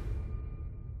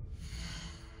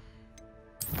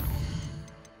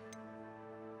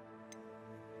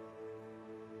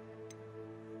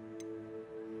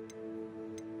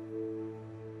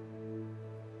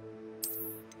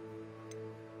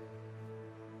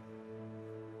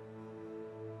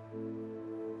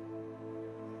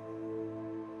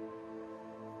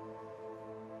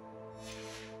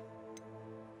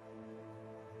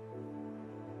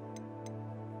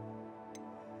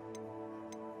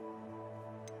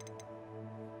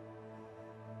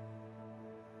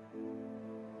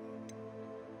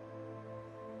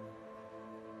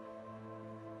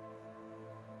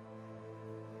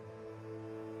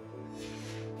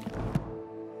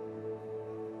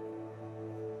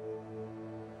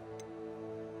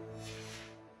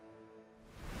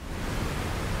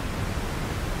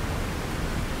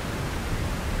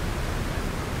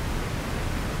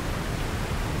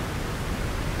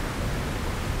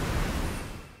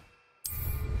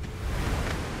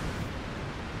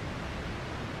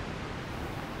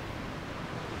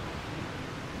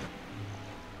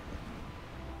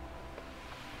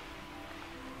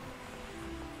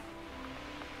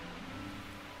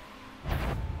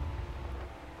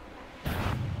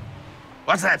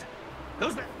 What's that?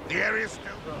 Who's that? The area's still...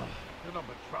 You're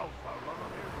number 12 for a lot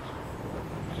of years.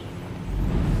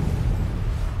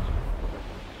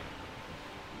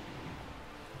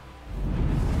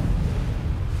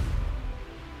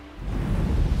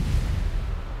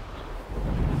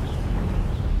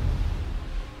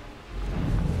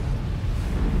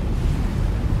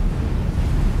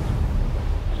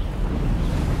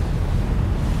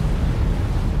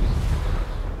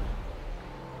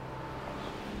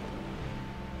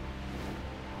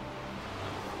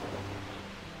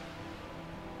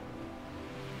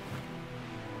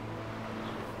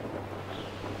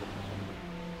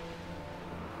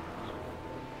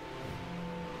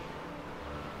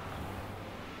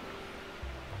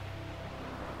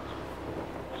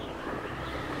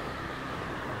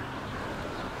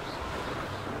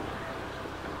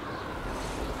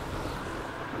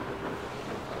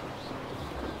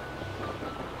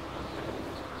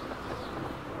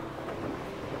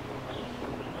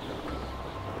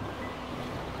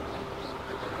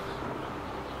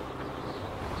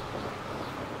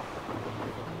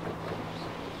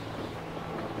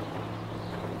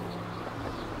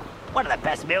 One of the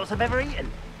best meals I've ever eaten.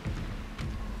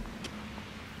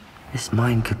 This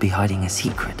mine could be hiding a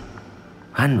secret.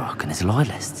 Ranrock and his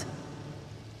loyalists.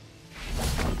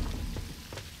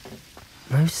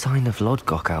 No sign of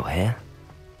Lodgok out here.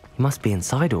 He must be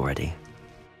inside already.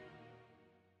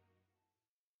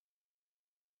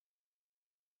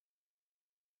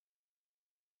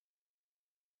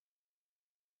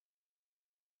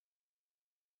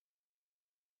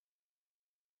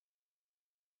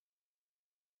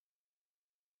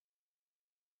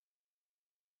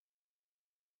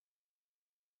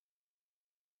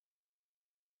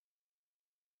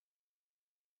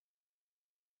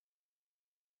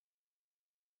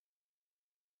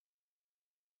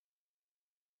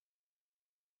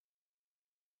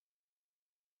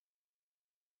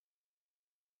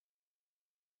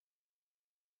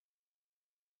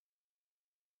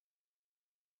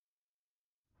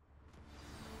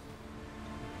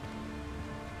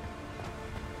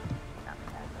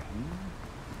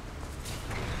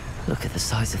 Look at the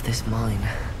size of this mine.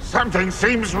 Something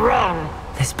seems wrong.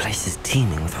 This place is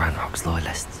teeming with Ranrock's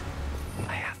loyalists.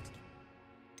 I have to...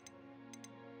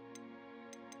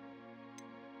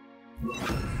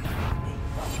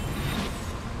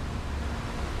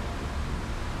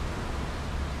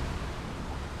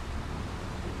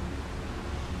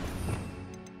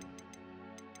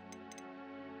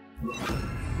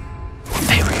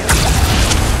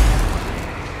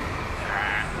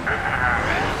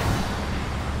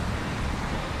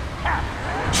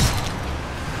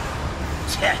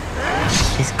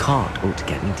 This cart ought to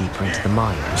get me deeper into the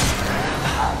mine.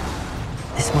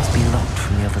 This must be locked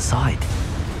from the other side.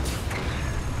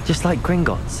 Just like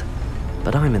Gringotts,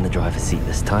 but I'm in the driver's seat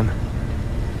this time.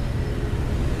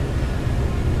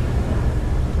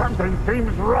 Something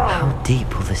seems wrong. How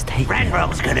deep will this take me?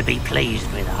 Ranrock's gonna be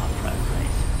pleased with our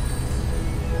progress.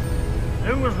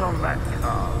 Who was on that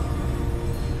car?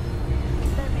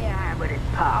 Let me a hand with this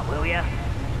part, will ya?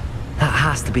 That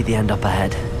has to be the end up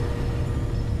ahead.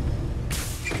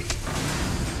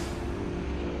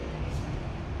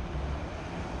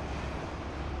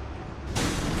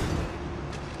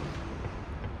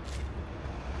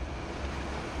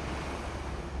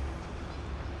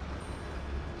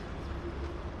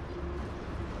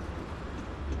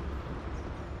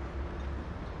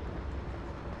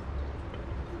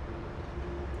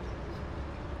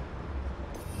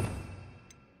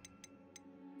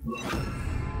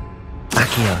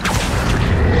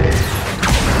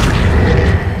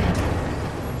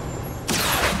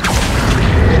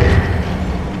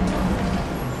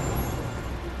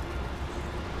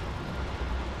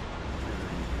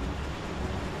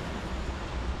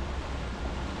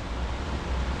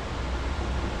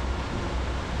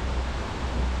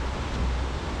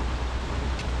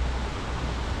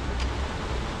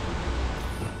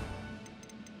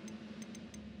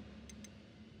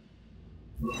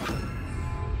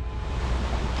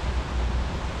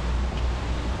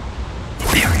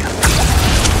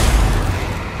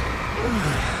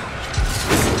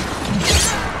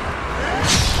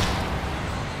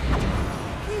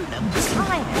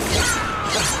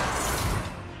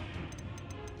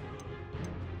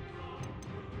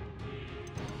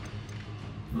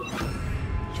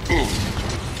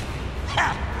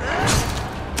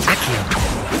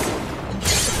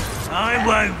 I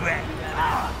won't wreck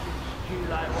that. You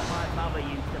like what my mother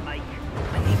used to make.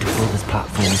 I need to pull this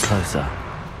platform closer.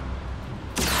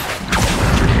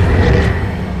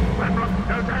 Ranrock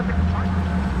goes out in sight.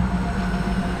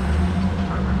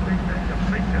 I would think there's a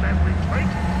fix in every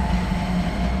place.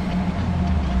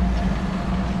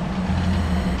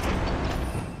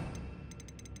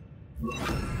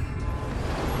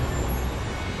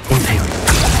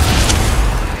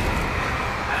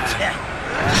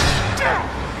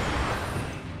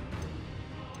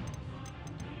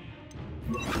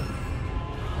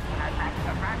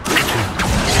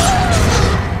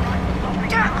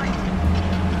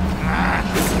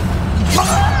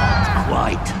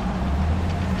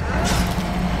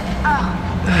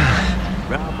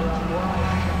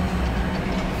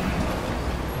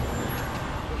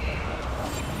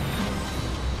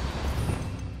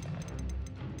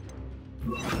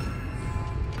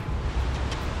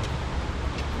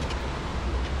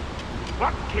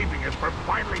 What's keeping us from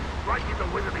finally striking the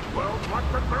wizarding world once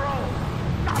and for all?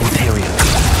 Imperial.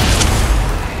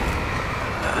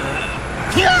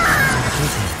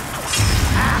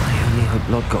 I only hope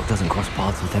Lodgok doesn't cross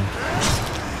paths with him.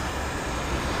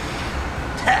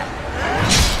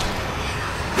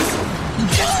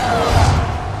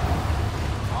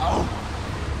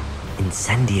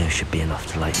 Incendio should be enough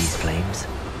to light these flames.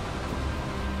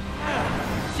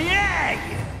 Yeah!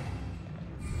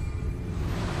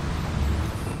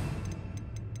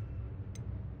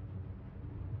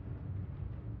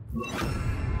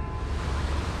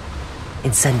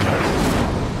 Incendio.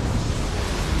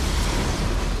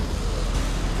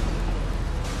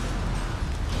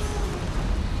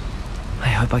 I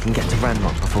hope I can get to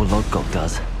Ranrock before Lodgok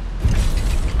does.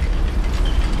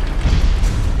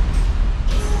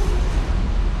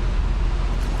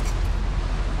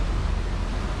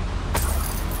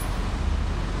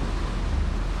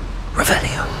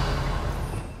 Revelio.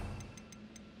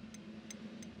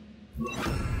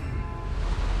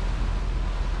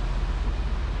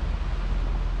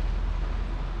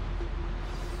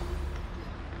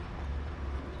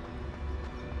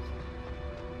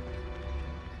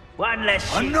 One less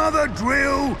shit. Another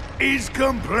drill is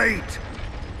complete.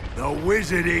 The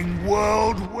wizarding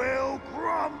world will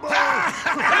crumble.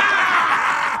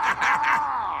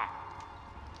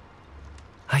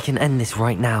 I can end this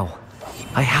right now.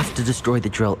 I have to destroy the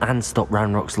drill and stop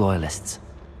Ranrock's loyalists.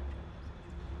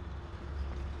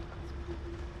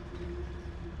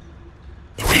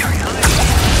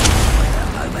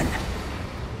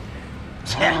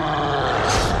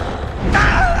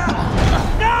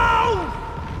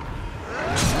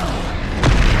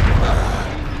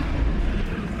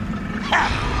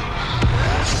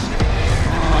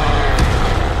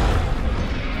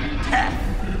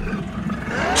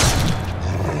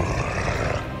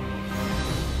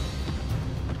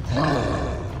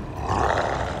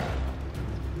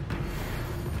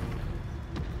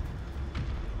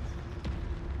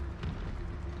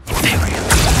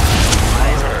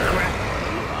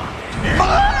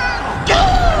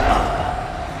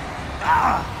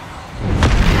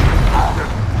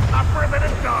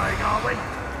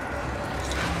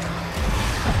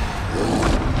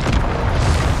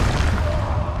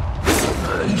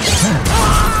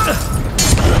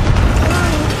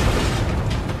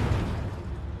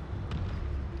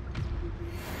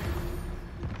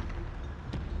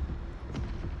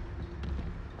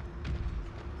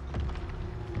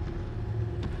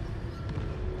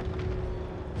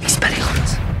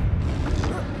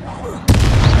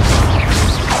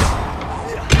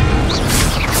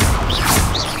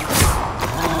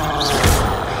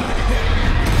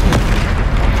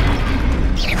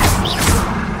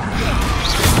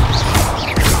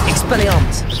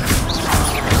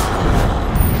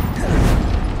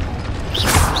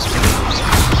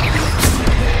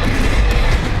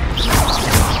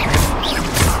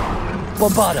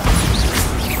 Bombarda!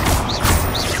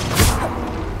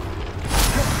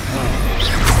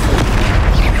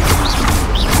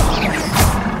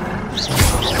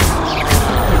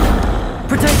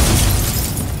 Protect!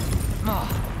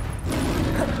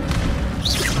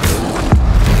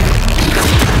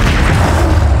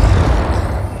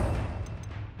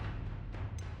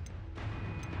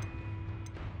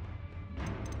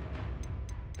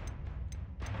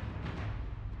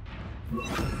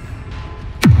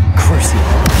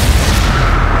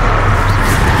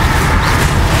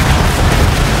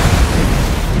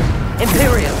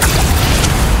 Imperium!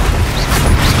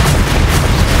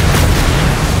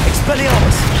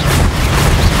 Expelliarmus!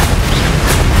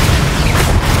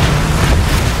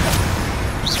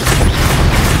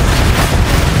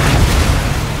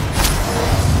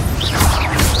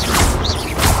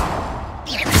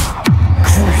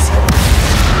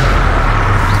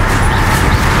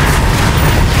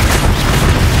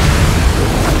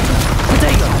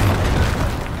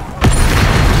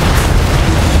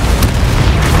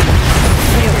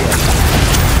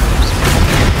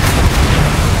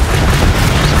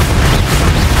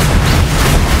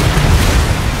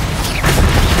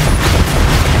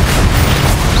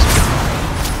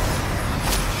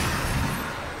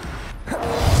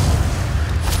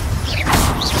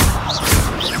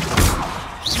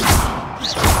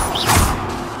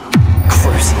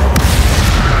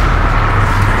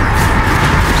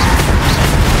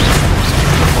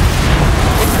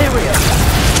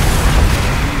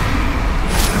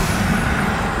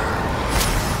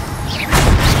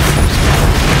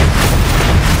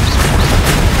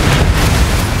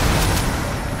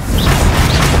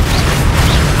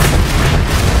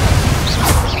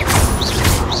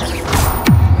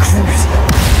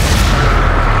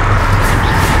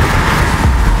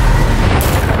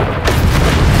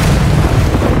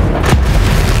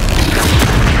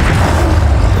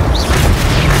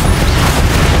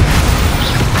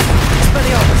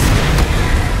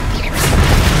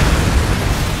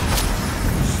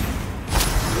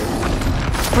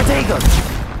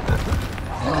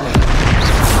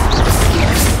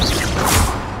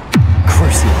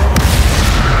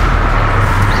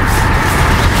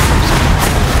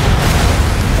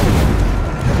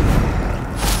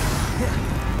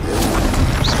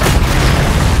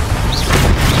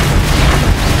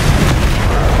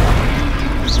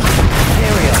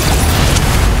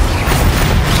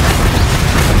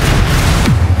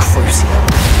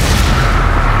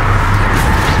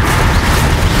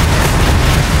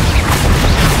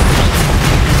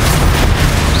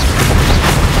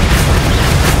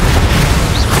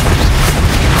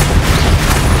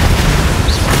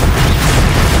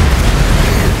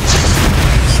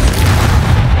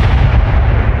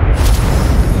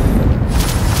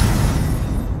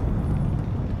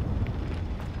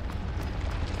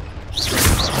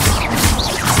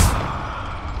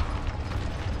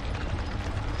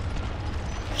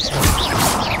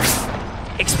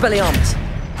 Expelliarmus!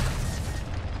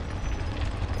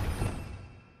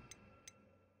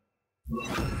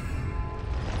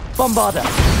 Bombarda! I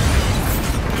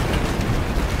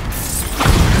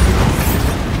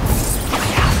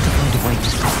have to find a way to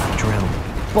stop that drill.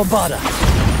 Bombarda!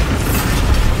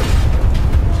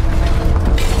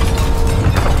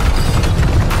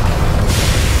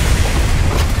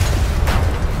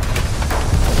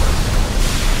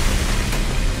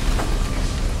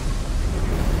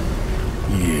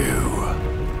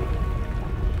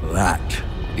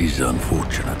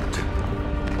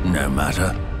 Unfortunate. No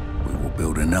matter. We will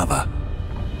build another.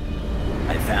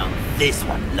 I found this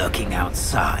one lurking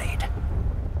outside.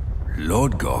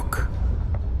 Lord Gok.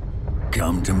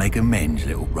 Come to make amends,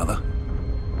 little brother.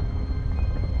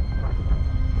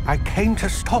 I came to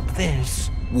stop this.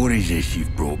 What is this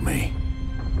you've brought me?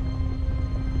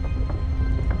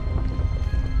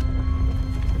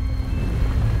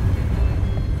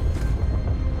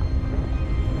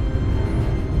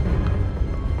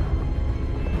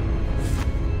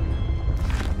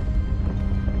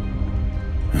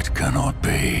 It cannot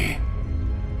be.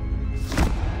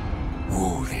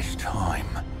 All this time,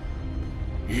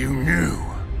 you knew.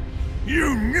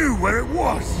 You knew where it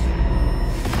was!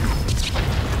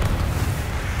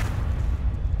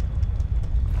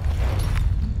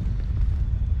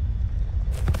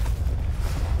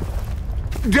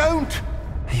 Don't!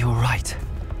 Are you alright?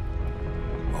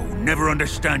 I will never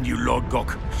understand you, Lord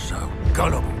Gok. So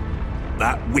gullible.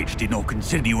 That witch did not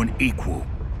consider you an equal.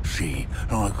 She,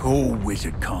 like all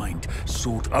wizard kind,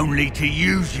 sought only to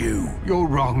use you. You're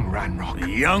wrong, Ranrock. The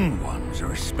young ones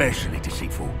are especially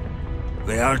deceitful.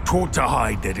 They are taught to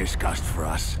hide their disgust for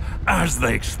us, as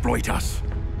they exploit us.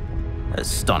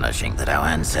 Astonishing that our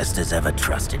ancestors ever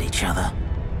trusted each other.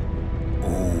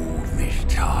 All this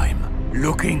time,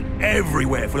 looking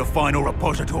everywhere for the final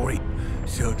repository,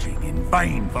 searching in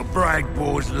vain for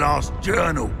Bragbor's last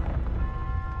journal.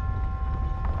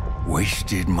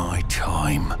 Wasted my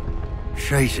time,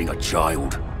 chasing a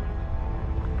child.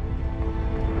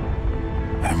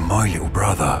 And my little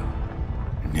brother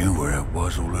knew where it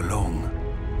was all along.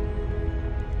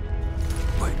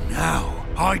 But now,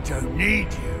 I don't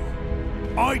need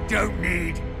you. I don't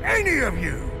need any of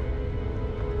you.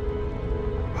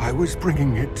 I was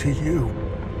bringing it to you.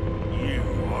 You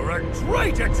are a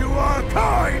traitor to our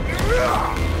kind!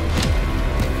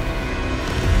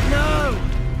 No!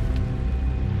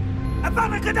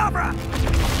 Avada Kedavra!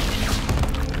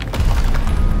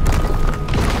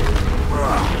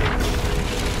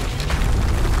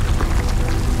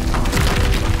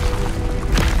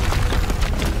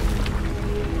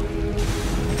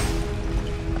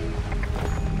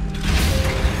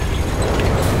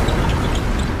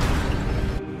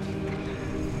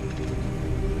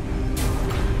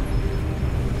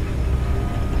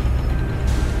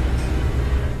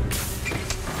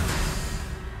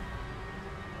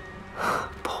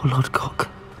 Poor Lord Gok.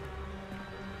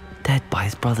 Dead by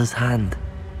his brother's hand.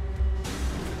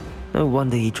 No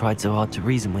wonder he tried so hard to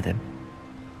reason with him.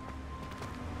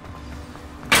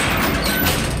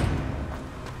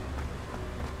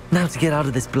 Now to get out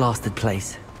of this blasted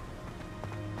place.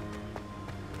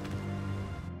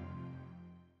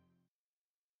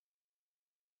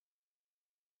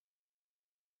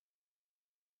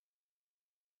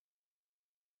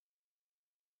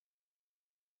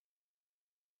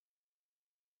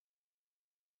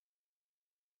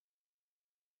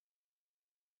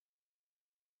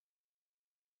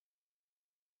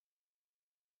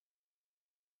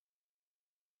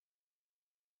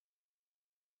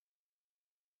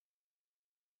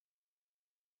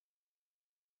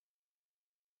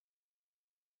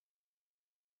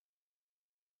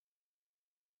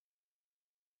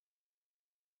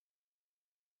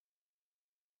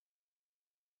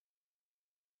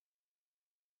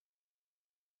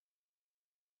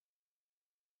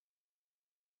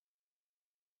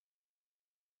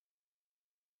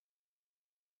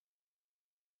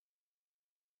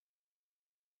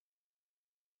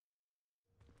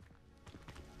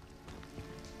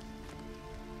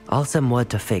 I'll send word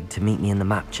to Fig to meet me in the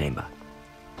map chamber.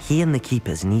 He and the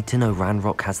Keepers need to know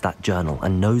Ranrock has that journal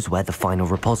and knows where the final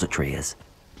repository is.